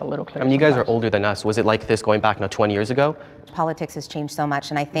divides a little clearer. I mean, you guys are older than us. Was it like this going back 20 years ago? Politics has changed so much,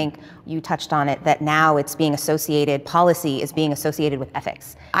 and I think you touched on it, that now it's being associated, policy is being associated with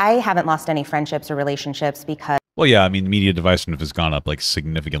ethics. I haven't lost any friendships or relationships because... Well, yeah, I mean, media divisiveness has gone up like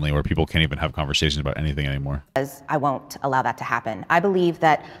significantly, where people can't even have conversations about anything anymore. I won't allow that to happen. I believe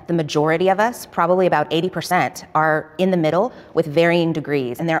that the majority of us, probably about 80%, are in the middle with varying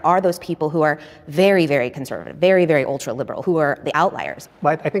degrees. And there are those people who are very, very conservative, very, very ultra-liberal, who are the outliers.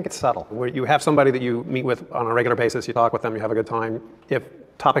 But I think it's subtle, where you have somebody that you meet with on a regular basis, you talk with them, you have a good time. If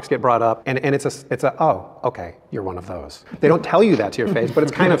topics get brought up, and it's a oh, okay, you're one of those. They don't tell you that to your face, but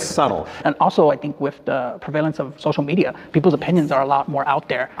it's kind of subtle. And also, I think with the prevalence of social media, people's opinions are a lot more out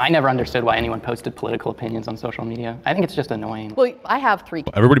there. I never understood why anyone posted political opinions on social media. I think it's just annoying. Well, I have 3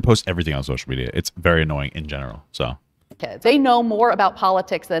 kids. Everybody posts everything on social media. It's very annoying in general, so. Kids. They know more about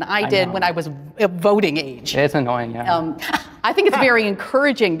politics than I did when I was of voting age. It's annoying, yeah. I think it's very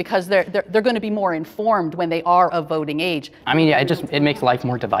encouraging because they're going to be more informed when they are of voting age. I mean, yeah, it makes life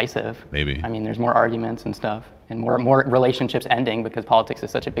more divisive. Maybe. I mean, there's more arguments and stuff, and more relationships ending because politics is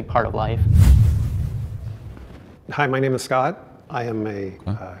such a big part of life. Hi, my name is Scott. I am a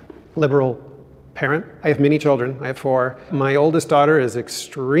liberal parent. I have many children. I have 4. My oldest daughter is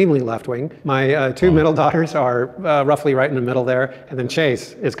extremely left-wing. My 2 middle daughters are roughly right in the middle there. And then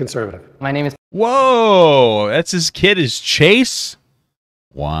Chase is conservative. My name is... Whoa! That's his kid is Chase?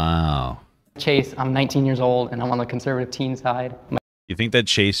 Wow. Chase, I'm 19 years old, and I'm on the conservative teen side. You think that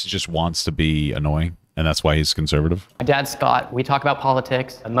Chase just wants to be annoying, and that's why he's conservative? My dad's Scott. We talk about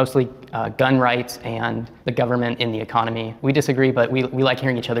politics, mostly gun rights and the government in the economy. We disagree, but we like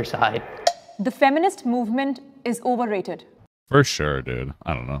hearing each other's side. The feminist movement is overrated. For sure, dude.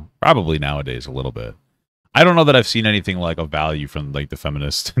 I don't know. Probably nowadays a little bit. I don't know that I've seen anything like of value from like the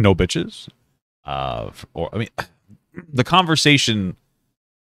feminist no bitches. Or I mean, the conversation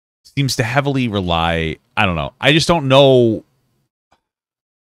seems to heavily rely. I don't know. I just don't know.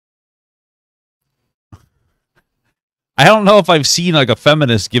 I don't know if I've seen like a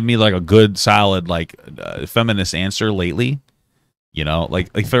feminist give me like a good, solid, like feminist answer lately. You know, like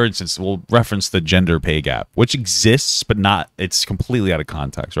for instance, we'll reference the gender pay gap, which exists, but it's completely out of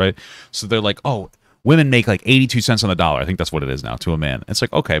context, right? So they're like, oh, women make like 82 cents on the dollar. I think that's what it is now to a man. It's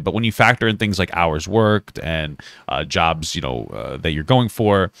like, okay, but when you factor in things like hours worked and jobs, that you're going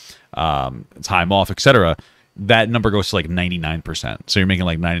for, time off, etc., that number goes to like 99%. So you're making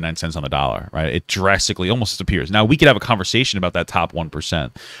like 99 cents on the dollar, right? It drastically almost disappears. Now, we could have a conversation about that top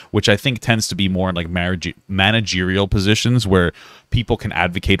 1%, which I think tends to be more in like managerial positions where people can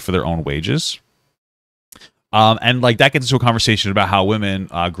advocate for their own wages. And like that gets into a conversation about how women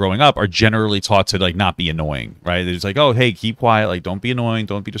growing up are generally taught to like not be annoying, right? It's like, oh, hey, keep quiet, like don't be annoying,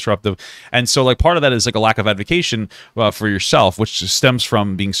 don't be disruptive. And so like part of that is like a lack of advocacy for yourself, which stems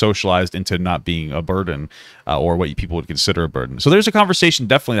from being socialized into not being a burden or what people would consider a burden. So there's a conversation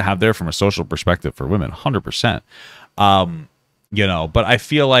definitely to have there from a social perspective for women, 100%. But I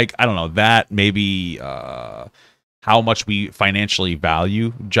feel like, I don't know, that maybe how much we financially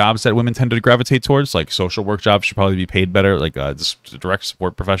value jobs that women tend to gravitate towards, like social work jobs should probably be paid better, like direct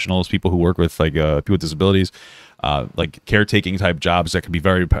support professionals, people who work with like people with disabilities, like caretaking type jobs that can be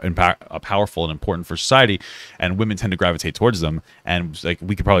very powerful and important for society, and women tend to gravitate towards them, and like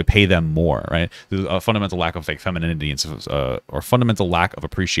we could probably pay them more, right? There's a fundamental lack of like femininity and or fundamental lack of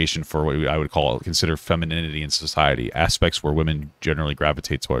appreciation for what I would consider femininity in society, aspects where women generally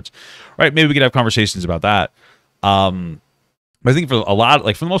gravitate towards, right? Maybe we could have conversations about that. But I think for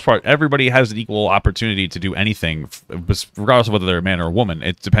the most part, everybody has an equal opportunity to do anything, regardless of whether they're a man or a woman.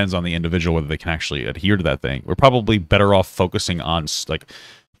 It depends on the individual whether they can actually adhere to that thing. We're probably better off focusing on like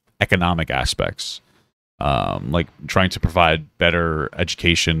economic aspects, like trying to provide better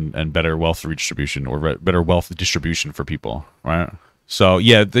education and better wealth redistribution or better wealth distribution for people, right? So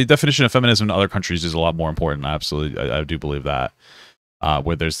yeah, the definition of feminism in other countries is a lot more important. Absolutely, I do believe that,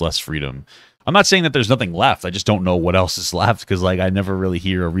 where there's less freedom. I'm not saying that there's nothing left. I just don't know what else is left because, like, I never really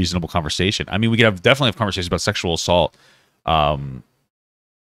hear a reasonable conversation. I mean, we could definitely have conversations about sexual assault, for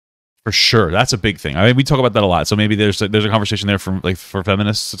sure. That's a big thing. I mean, we talk about that a lot. So maybe there's a conversation there for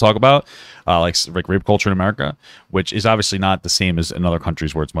feminists to talk about, like rape culture in America, which is obviously not the same as in other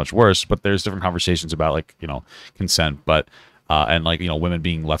countries where it's much worse. But there's different conversations about like consent, but. And like women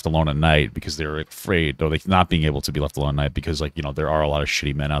being left alone at night because they're afraid, or like not being able to be left alone at night because like there are a lot of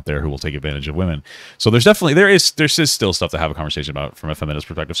shitty men out there who will take advantage of women. So there's still stuff to have a conversation about from a feminist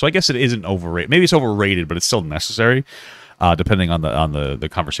perspective. So I guess it isn't overrated. Maybe it's overrated, but it's still necessary, depending on the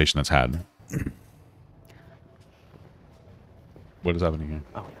conversation that's had. What is happening here?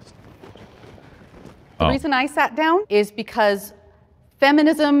 Oh yes. The reason I sat down is because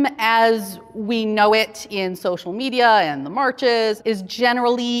feminism as we know it in social media and the marches is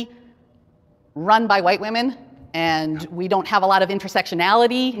generally run by white women, and we don't have a lot of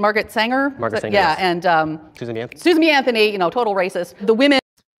intersectionality. Margaret Sanger? Yeah, yes. And Susan B. Anthony, total racist. The women.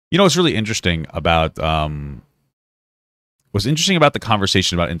 What's really interesting about the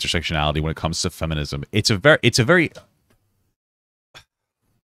conversation about intersectionality when it comes to feminism, it's a very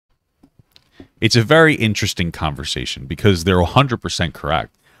interesting conversation because they're 100%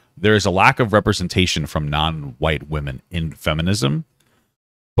 correct. There is a lack of representation from non-white women in feminism.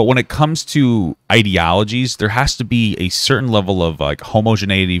 But when it comes to ideologies, there has to be a certain level of like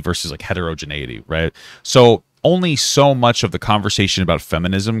homogeneity versus like heterogeneity, right? So only so much of the conversation about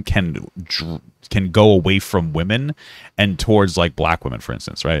feminism can go away from women and towards like black women, for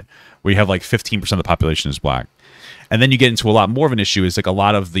instance, right? Where you have like 15% of the population is black. And then you get into a lot more of an issue is like a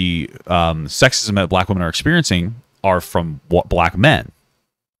lot of the sexism that black women are experiencing are from black men.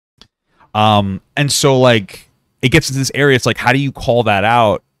 And so like it gets into this area. It's like, how do you call that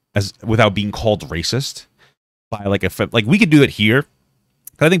out without being called racist? By like we could do it here.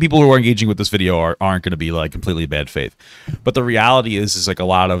 I think people who are engaging with this video aren't going to be like completely bad faith. But the reality is like a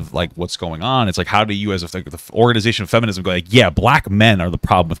lot of like what's going on. It's like, how do you as the organization of feminism go like, yeah, black men are the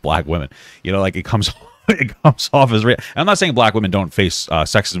problem with black women? Like it comes off as real. I'm not saying black women don't face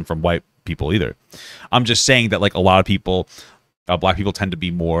sexism from white people either. I'm just saying that like a lot of people, black people tend to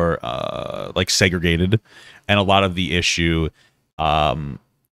be more like segregated, and a lot of the issue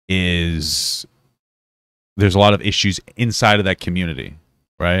is there's a lot of issues inside of that community,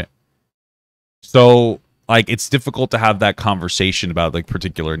 right? So like it's difficult to have that conversation about like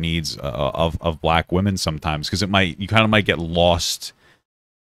particular needs of black women sometimes because you kind of might get lost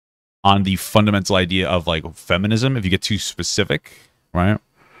on the fundamental idea of like feminism if you get too specific, right?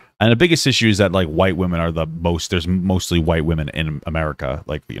 And the biggest issue is that like white women are there's mostly white women in America.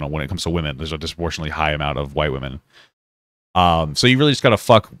 Like, you know, when it comes to women, there's a disproportionately high amount of white women. So you really just got to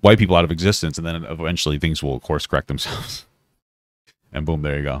fuck white people out of existence, and then eventually things will course correct themselves. And boom,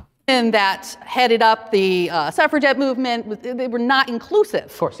 there you go. That headed up the suffragette movement, they were not inclusive.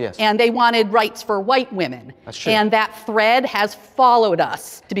 Of course, yes. And they wanted rights for white women. That's true. And that thread has followed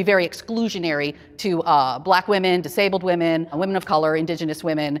us to be very exclusionary to black women, disabled women, women of color, indigenous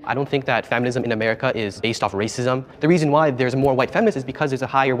women. I don't think that feminism in America is based off racism. The reason why there's more white feminists is because there's a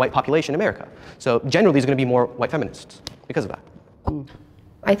higher white population in America. So generally there's going to be more white feminists because of that.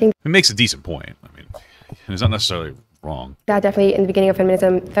 I think it makes a decent point. I mean, it's not necessarily wrong. That definitely, in the beginning of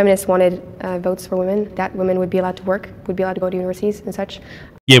feminism, feminists wanted votes for women, that women would be allowed to work, would be allowed to go to universities and such.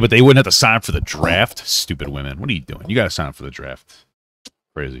 Yeah, but they wouldn't have to sign up for the draft. Stupid women. What are you doing? You got to sign up for the draft.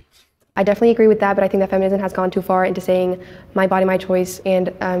 Crazy. I definitely agree with that, but I think that feminism has gone too far into saying my body, my choice,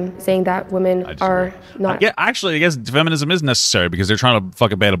 and saying that women are not. Yeah, actually, I guess feminism is necessary because they're trying to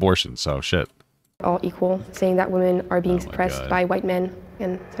fucking ban abortion. So shit. All equal, saying that women are being suppressed by white men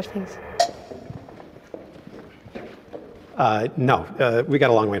and such things. No, we got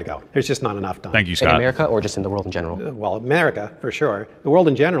a long way to go. There's just not enough done. Thank you, Scott. In America or just in the world in general? Well, America, for sure. The world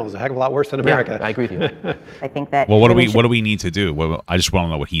in general is a heck of a lot worse than America. Yeah, I agree with you. I think that. Well, what do we need to do? Well, I just want to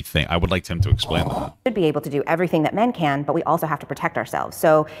know what he thinks. I would like Tim to explain that. Should be able to do everything that men can, but we also have to protect ourselves.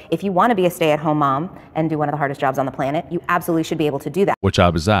 So if you want to be a stay-at-home mom and do one of the hardest jobs on the planet, you absolutely should be able to do that. What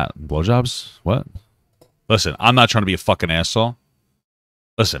job is that? Blowjobs? What? Listen, I'm not trying to be a fucking asshole.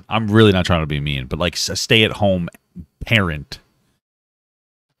 Listen, I'm really not trying to be mean, but like a stay-at-home parent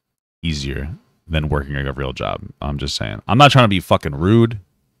easier than working a real job. I'm just saying. I'm not trying to be fucking rude.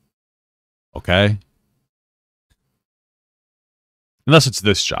 Okay? Unless it's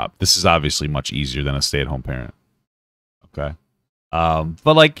this job. This is obviously much easier than a stay-at-home parent. Okay?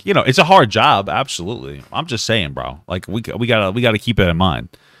 But like, you know, it's a hard job, absolutely. I'm just saying, bro. Like we gotta keep it in mind.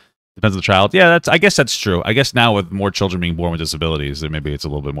 Depends on the child. Yeah, I guess that's true. I guess now with more children being born with disabilities, then maybe it's a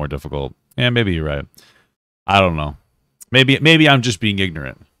little bit more difficult. Yeah, maybe you're right. I don't know. Maybe I'm just being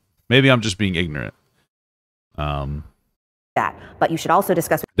ignorant. Maybe I'm just being ignorant. That, but you should also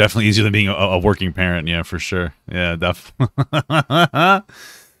discuss. Definitely easier than being a working parent. Yeah, for sure. Yeah, definitely.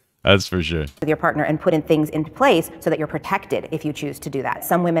 That's for sure. With your partner and put in things into place so that you're protected if you choose to do that.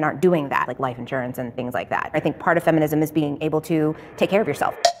 Some women aren't doing that, like life insurance and things like that. I think part of feminism is being able to take care of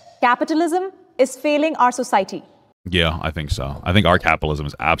yourself. Capitalism is failing our society. Yeah, I think so. I think our capitalism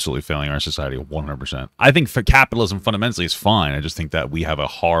is absolutely failing our society 100%. I think for capitalism fundamentally is fine. I just think that we have a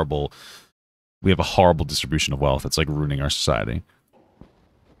horrible distribution of wealth. It's like ruining our society.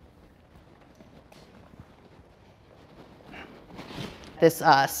 This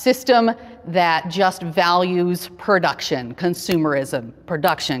system that just values production, consumerism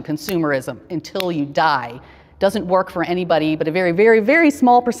until you die doesn't work for anybody but a very, very, very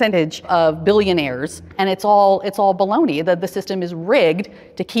small percentage of billionaires, and it's all baloney. The system is rigged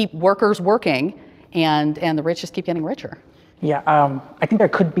to keep workers working, and the rich just keep getting richer. Yeah, I think there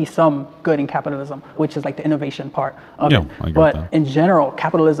could be some good in capitalism, which is like the innovation part of it. I agree with that. In general,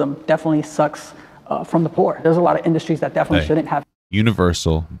 capitalism definitely sucks from the poor. There's a lot of industries that definitely shouldn't have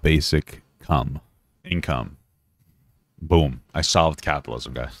universal basic income. Boom. I solved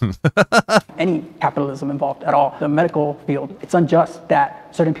capitalism, guys. Any capitalism involved at all. The medical field, it's unjust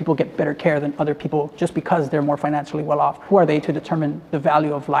that certain people get better care than other people just because they're more financially well off. Who are they to determine the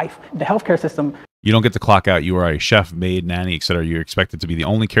value of life? The healthcare system. You don't get to clock out. You are a chef, maid, nanny, etc. You're expected to be the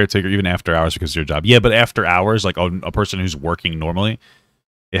only caretaker, even after hours, because of your job. Yeah, but after hours, like a person who's working normally,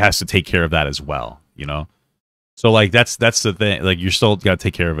 it has to take care of that as well, you know? So, like, that's the thing. Like, you're still got to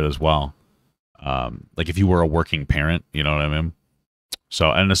take care of it as well. Like if you were a working parent, you know what I mean?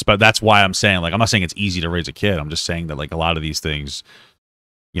 So, but that's why I'm saying, like, I'm not saying it's easy to raise a kid. I'm just saying that, like, a lot of these things,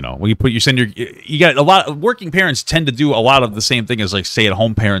 you know, when you got a lot of working parents tend to do a lot of the same thing as like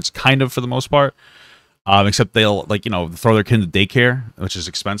stay-at-home parents, kind of for the most part, except they'll, like, you know, throw their kid into daycare, which is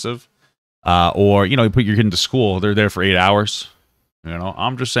expensive, or, you know, you put your kid into school, they're there for 8 hours. You know,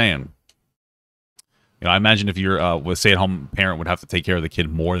 I'm just saying. You know, I imagine if you're with stay-at-home parent would have to take care of the kid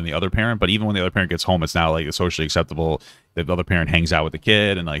more than the other parent, but even when the other parent gets home, it's now like socially acceptable that the other parent hangs out with the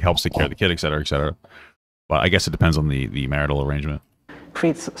kid and like helps take care of the kid, et cetera, et cetera. But I guess it depends on the marital arrangement.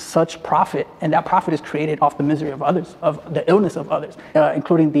 Creates such profit, and that profit is created off the misery of others, of the illness of others,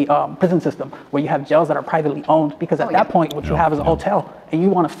 including the prison system, where you have jails that are privately owned, because at that point what you have is a hotel, and you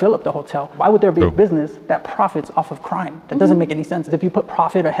want to fill up the hotel. Why would there be a business that profits off of crime? That doesn't make any sense. If you put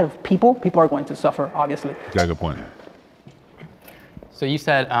profit ahead of people, people are going to suffer, obviously. Got a good point. So you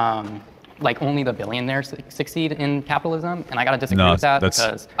said like only the billionaires succeed in capitalism, and I gotta disagree with that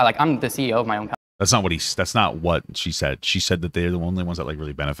because I'm the CEO of my own company. That's not what she said. She said that they're the only ones that like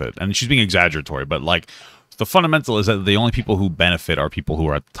really benefit, and she's being exaggeratory. But like, the fundamental is that the only people who benefit are people who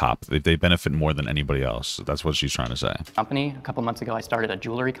are at the top. They benefit more than anybody else. That's what she's trying to say. Company. A couple months ago, I started a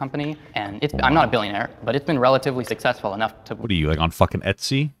jewelry company, and I'm not a billionaire, but it's been relatively successful enough to. What are you, like on fucking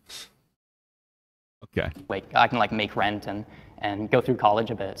Etsy? Okay. Wait, I can like make rent and go through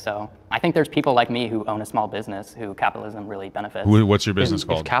college a bit. So I think there's people like me who own a small business who capitalism really benefits. What's your business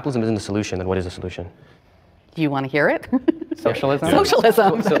called? If capitalism isn't the solution, then what is the solution? Do you want to hear it? Socialism. Yeah.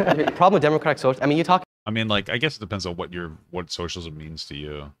 Socialism. So the problem with democratic social, I mean, you talk. I mean, like, I guess it depends on what socialism means to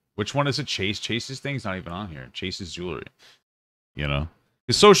you. Which one is it? Chase? Chase's thing's not even on here. Chase's jewelry. You know,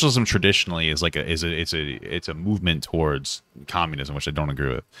 because socialism traditionally is like it's a movement towards communism, which I don't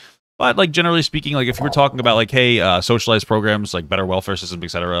agree with. But like generally speaking, like if we're talking about like, hey, socialized programs, like better welfare systems,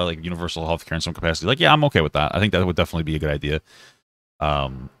 etc., like universal healthcare in some capacity, like yeah, I'm okay with that. I think that would definitely be a good idea.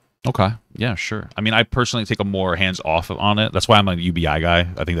 Okay, yeah, sure. I mean, I personally take a more hands-off on it. That's why I'm a UBI guy.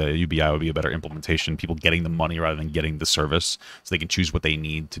 I think that a UBI would be a better implementation. People getting the money rather than getting the service, so they can choose what they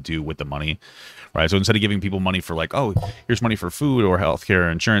need to do with the money, right? So instead of giving people money for like, oh, here's money for food or healthcare or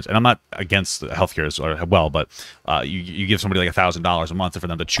insurance, and I'm not against healthcare as well, but you give somebody like $1,000 a month for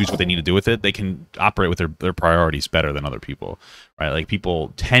them to choose what they need to do with it, they can operate with their priorities better than other people, right? Like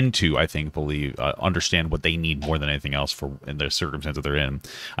people tend to, I think, understand what they need more than anything else for in their circumstance that they're in.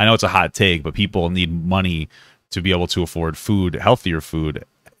 I know it's a hot take, but people need money to be able to afford food, healthier food,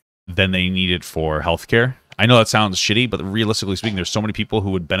 than they need it for healthcare. I know that sounds shitty, but realistically speaking, there's so many people who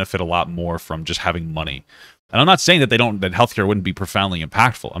would benefit a lot more from just having money. And I'm not saying that that healthcare wouldn't be profoundly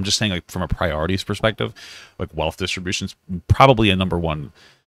impactful. I'm just saying, like, from a priorities perspective, like wealth distribution's probably a number one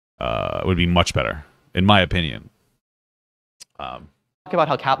would be much better, in my opinion. Talk about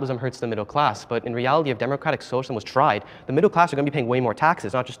how capitalism hurts the middle class, but in reality, if democratic socialism was tried, the middle class are going to be paying way more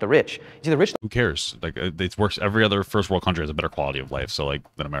taxes, not just the rich. You see, the rich. Who cares? Like it works. Every other first world country has a better quality of life, so like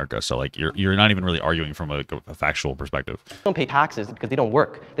than America. So like you're not even really arguing from a factual perspective. They don't pay taxes because they don't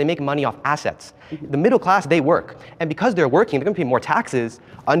work. They make money off assets. The middle class, they work, and because they're working, they're going to pay more taxes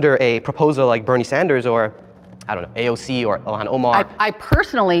under a proposal like Bernie Sanders or, I don't know, AOC or Ilhan Omar. I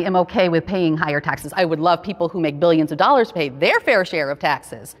personally am okay with paying higher taxes. I would love people who make billions of dollars to pay their fair share of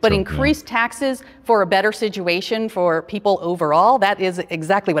taxes. But increased taxes for a better situation for people overall, that is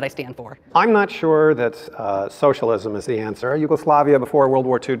exactly what I stand for. I'm not sure that socialism is the answer. Yugoslavia before World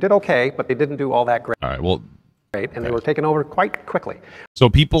War II did okay, but they didn't do all that great. All right, well. And they were taken over quite quickly. So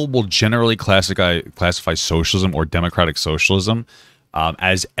people will generally classify socialism or democratic socialism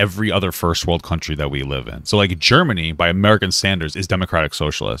as every other first world country that we live in. So like Germany, by American standards, is democratic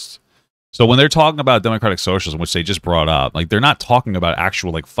socialist. So when they're talking about democratic socialism, which they just brought up, like they're not talking about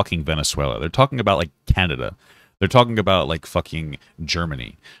actual like fucking Venezuela. They're talking about like Canada. They're talking about like fucking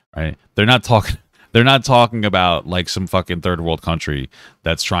Germany, right? They're not talking about like some fucking third world country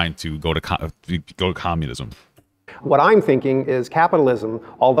that's trying to go to communism. What I'm thinking is capitalism,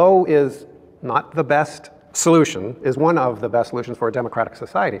 although is not the best solution, is one of the best solutions for a democratic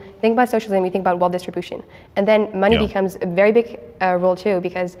society. Think about socialism, you think about wealth distribution. And then money becomes a very big role too,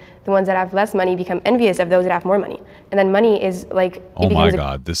 because the ones that have less money become envious of those that have more money. And then money is like... Oh my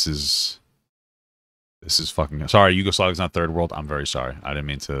God, this is fucking... Sorry, Yugoslavia's not third world. I'm very sorry. I didn't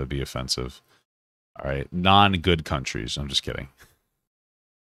mean to be offensive. All right, non-good countries. I'm just kidding.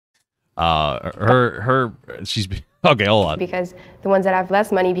 She's... Okay, hold on. Because the ones that have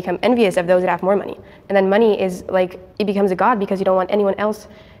less money become envious of those that have more money. And then money is like, it becomes a god because you don't want anyone else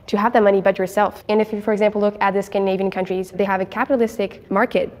to have that money but yourself. And if you, for example, look at the Scandinavian countries, they have a capitalistic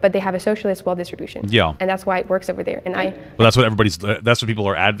market, but they have a socialist wealth distribution. Yeah. And that's why it works over there. And well, that's what people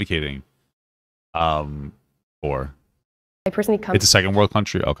are advocating for. I personally come... It's a second world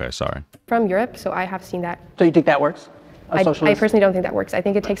country? Okay, sorry. From Europe, so I have seen that. So you think that works? I personally don't think that works. I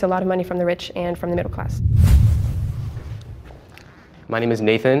think it takes a lot of money from the rich and from the middle class. My name is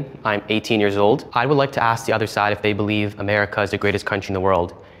Nathan. I'm 18 years old. I would like to ask the other side if they believe America is the greatest country in the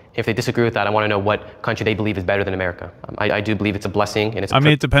world. If they disagree with that, I want to know what country they believe is better than America. I do believe it's a blessing, and it's. I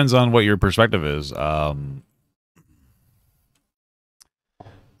mean, it depends on what your perspective is.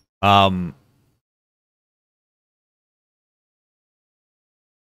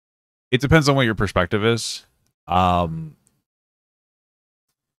 It depends on what your perspective is.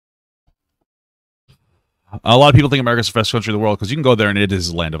 A lot of people think America's the best country in the world because you can go there and it is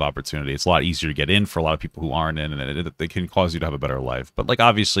a land of opportunity. It's a lot easier to get in for a lot of people who aren't in, and it can cause you to have a better life. But like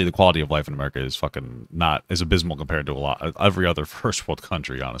obviously, the quality of life in America is fucking not as abysmal compared to every other first world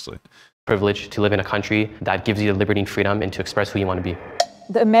country. Honestly, privilege to live in a country that gives you the liberty and freedom and to express who you want to be.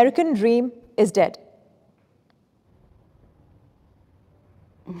 the American dream is dead?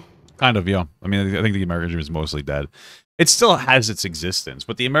 Kind of, yeah. I mean, I think the American dream is mostly dead. It still has its existence,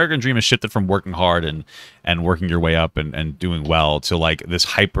 but the American dream has shifted from working hard and working your way up and doing well to like this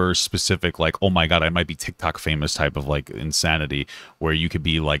hyper specific, like, oh my God, I might be TikTok famous type of like insanity where you could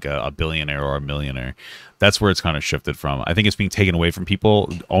be like a billionaire or a millionaire. That's where it's kind of shifted from. I think it's being taken away from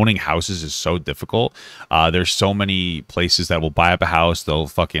people. Owning houses is so difficult. There's so many places that will buy up a house. They'll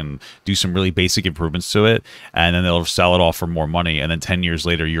fucking do some really basic improvements to it, and then they'll sell it off for more money. And then 10 years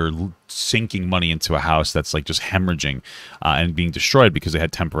later, you're sinking money into a house that's like just hemorrhaging and being destroyed because they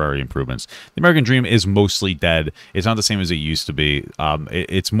had temporary improvements. The American dream is mostly dead. It's not the same as it used to be.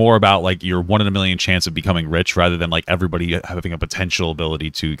 It's more about like your 1 in a million chance of becoming rich rather than like everybody having a potential ability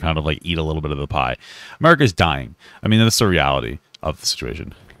to kind of like eat a little bit of the pie. America's dying. I mean, that's the reality of the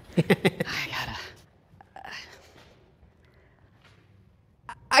situation.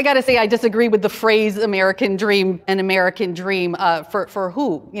 I gotta say, I disagree with the phrase American dream. An American dream for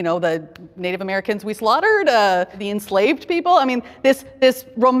who? You know, the Native Americans we slaughtered, the enslaved people. I mean, this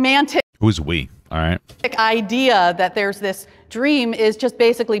romantic. Who's we? All right. Idea that there's this dream is just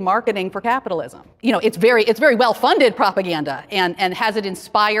basically marketing for capitalism. You know, it's very well funded propaganda, and has it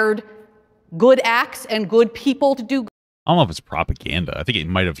inspired good acts and good people to do? I don't know if it's propaganda. I think it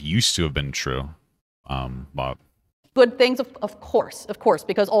might have used to have been true, but. Good things, of course,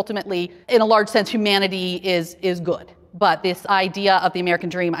 because ultimately, in a large sense, humanity is good. But this idea of the American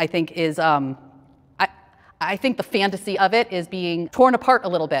dream, I think, is I think the fantasy of it is being torn apart a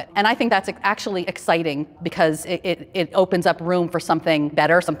little bit, and I think that's actually exciting because it opens up room for something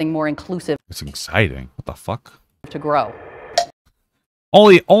better, something more inclusive. It's exciting. What the fuck? To grow.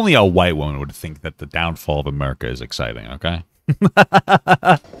 Only a white woman would think that the downfall of America is exciting. Okay.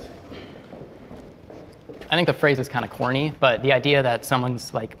 I think the phrase is kind of corny, but the idea that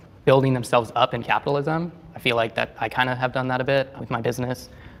someone's like building themselves up in capitalism, I feel like that I kind of have done that a bit with my business.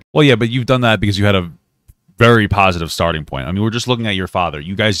 Well, yeah, but you've done that because you had a very positive starting point. I mean, we're just looking at your father.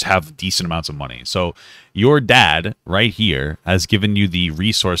 You guys have decent amounts of money. So your dad right here has given you the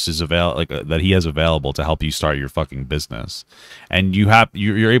resources that he has available to help you start your fucking business. And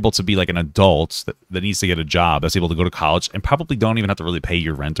you're able to be like an adult that needs to get a job, that's able to go to college and probably don't even have to really pay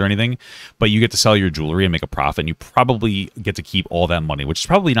your rent or anything, but you get to sell your jewelry and make a profit, and you probably get to keep all that money, which is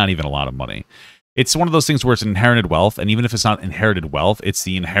probably not even a lot of money. It's one of those things where it's inherited wealth, and even if it's not inherited wealth, it's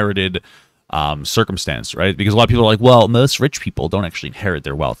the inherited circumstance, right? Because a lot of people are like, well, most rich people don't actually inherit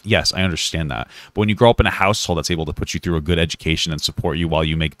their wealth. Yes, I understand that. But when you grow up in a household that's able to put you through a good education and support you while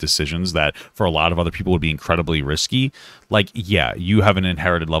you make decisions that for a lot of other people would be incredibly risky, like, yeah, you have an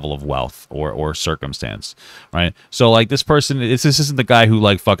inherited level of wealth or circumstance, right? So like this person, this isn't the guy who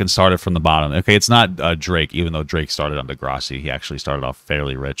like fucking started from the bottom. Okay, it's not Drake, even though Drake started on Degrassi. He actually started off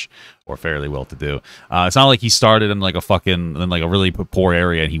fairly rich or fairly well-to-do. It's not like he started in like a really poor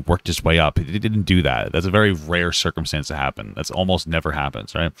area and he worked his way up. He didn't do that. That's a very rare circumstance to happen. That's almost never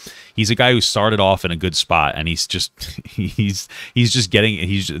happens, right? He's a guy who started off in a good spot, and he's just his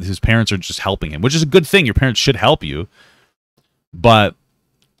parents are just helping him, which is a good thing. Your parents should help you, but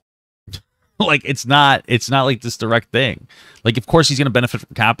like it's not like this direct thing. Like, of course he's going to benefit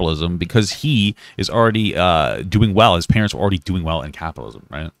from capitalism because he is already doing well. His parents were already doing well in capitalism,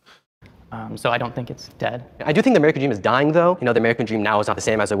 right? So I don't think it's dead. I do think the American dream is dying, though. You know, the American dream now is not the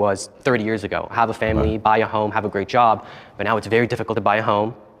same as it was 30 years ago. Have a family, buy a home, have a great job. But now it's very difficult to buy a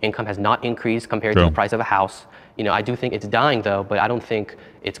home. Income has not increased compared to the price of a house. You know, I do think it's dying, though, but I don't think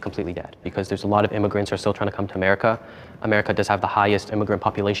it's completely dead because there's a lot of immigrants who are still trying to come to America. America does have the highest immigrant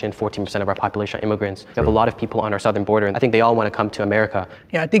population. 14% of our population are immigrants. We have a lot of people on our southern border, and I think they all want to come to America.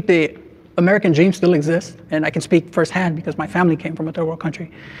 Yeah, I think the American dream still exists, and I can speak firsthand because my family came from a third world country.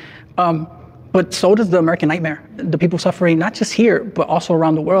 But so does the American nightmare. The people suffering not just here, but also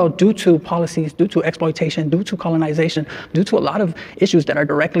around the world due to policies, due to exploitation, due to colonization, due to a lot of issues that are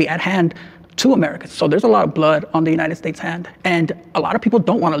directly at hand to Americans. So there's a lot of blood on the United States' hand. And a lot of people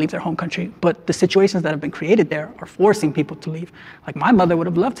don't want to leave their home country, but the situations that have been created there are forcing people to leave. Like my mother would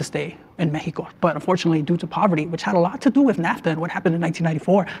have loved to stay in Mexico, but unfortunately due to poverty, which had a lot to do with NAFTA and what happened in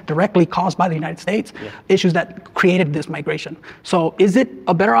 1994, directly caused by the United States, issues that created this migration. So is it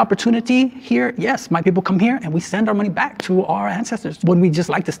a better opportunity here? Yes, my people come here and we send our money back to our ancestors. Would we just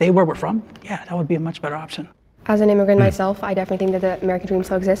like to stay where we're from? Yeah, that would be a much better option. As an immigrant myself, I definitely think that the American dream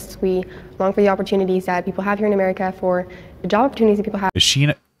still exists. We long for the opportunities that people have here in America, for the job opportunities that people have. Is she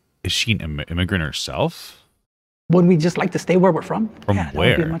an immigrant herself? Would we just like to stay where we're from? From yeah, where?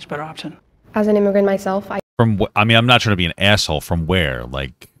 That would be a much better option. As an immigrant myself, I mean, I'm not trying to be an asshole. From where?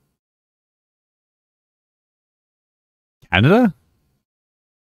 Like Canada?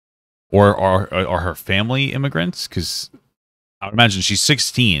 Or are her family immigrants? Because I would imagine she's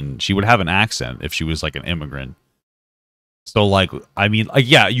 16. She would have an accent if she was like an immigrant. So like, I mean, like,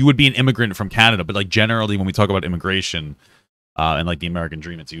 yeah, you would be an immigrant from Canada, but like generally when we talk about immigration and like the American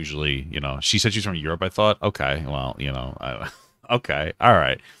dream, it's usually, you know, she said she's from Europe. I thought, okay, well, you know, okay, all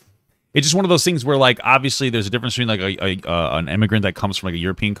right. It's just one of those things where like obviously there's a difference between like an immigrant that comes from like a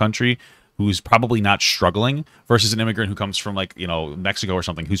European country who's probably not struggling versus an immigrant who comes from like, you know, Mexico or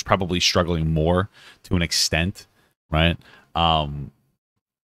something who's probably struggling more to an extent, right?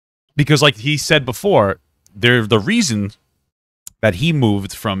 Because like he said before, the reason that he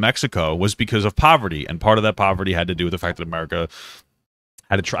moved from Mexico was because of poverty, and part of that poverty had to do with the fact that America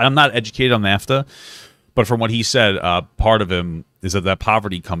had to try. I'm not educated on NAFTA, but from what he said, part of him is that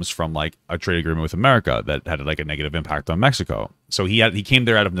poverty comes from like a trade agreement with America that had like a negative impact on Mexico. So he came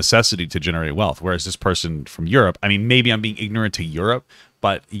there out of necessity to generate wealth. Whereas this person from Europe, I mean, maybe I'm being ignorant to Europe,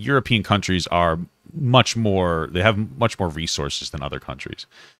 but European countries are much more, they have much more resources than other countries.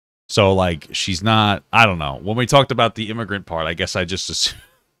 So like she's not, I don't know. When we talked about the immigrant part, I guess I just,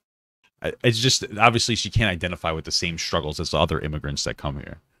 it's just obviously she can't identify with the same struggles as the other immigrants that come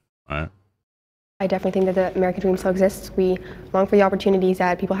here, right? I definitely think that the American dream still exists. We long for the opportunities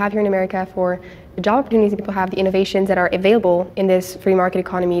that people have here in America, for the job opportunities that people have, the innovations that are available in this free market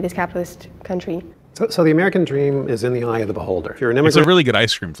economy, this capitalist country. So the American dream is in the eye of the beholder. If you're an immigrant, it's a really good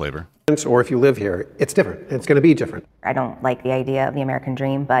ice cream flavor. Or if you live here, it's different. It's going to be different. I don't like the idea of the American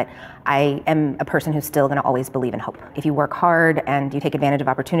dream, but I am a person who's still going to always believe in hope. If you work hard and you take advantage of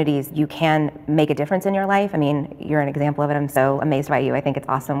opportunities, you can make a difference in your life. I mean, you're an example of it. I'm so amazed by you. I think it's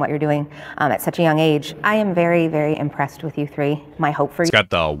awesome what you're doing at such a young age. I am very, very impressed with you three. My hope for you. It's got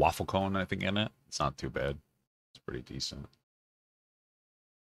the waffle cone, I think, in it. It's not too bad. It's pretty decent.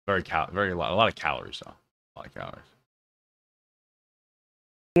 A lot of calories though. A lot of calories.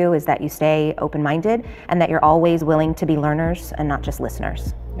 You is that you stay open-minded and that you're always willing to be learners and not just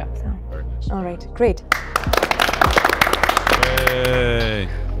listeners. Yeah. So. Very nice. All right, great. Hey.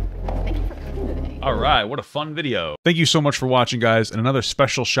 Thank you for coming today. All right, what a fun video. Thank you so much for watching, guys, and another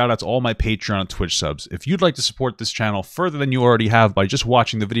special shout out to all my Patreon and Twitch subs. If you'd like to support this channel further than you already have by just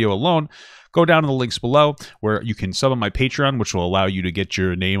watching the video alone, go down in the links below where you can sub on my Patreon, which will allow you to get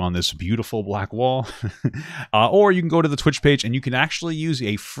your name on this beautiful black wall. Or you can go to the Twitch page and you can actually use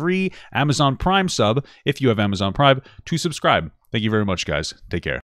a free Amazon Prime sub, if you have Amazon Prime, to subscribe. Thank you very much, guys. Take care.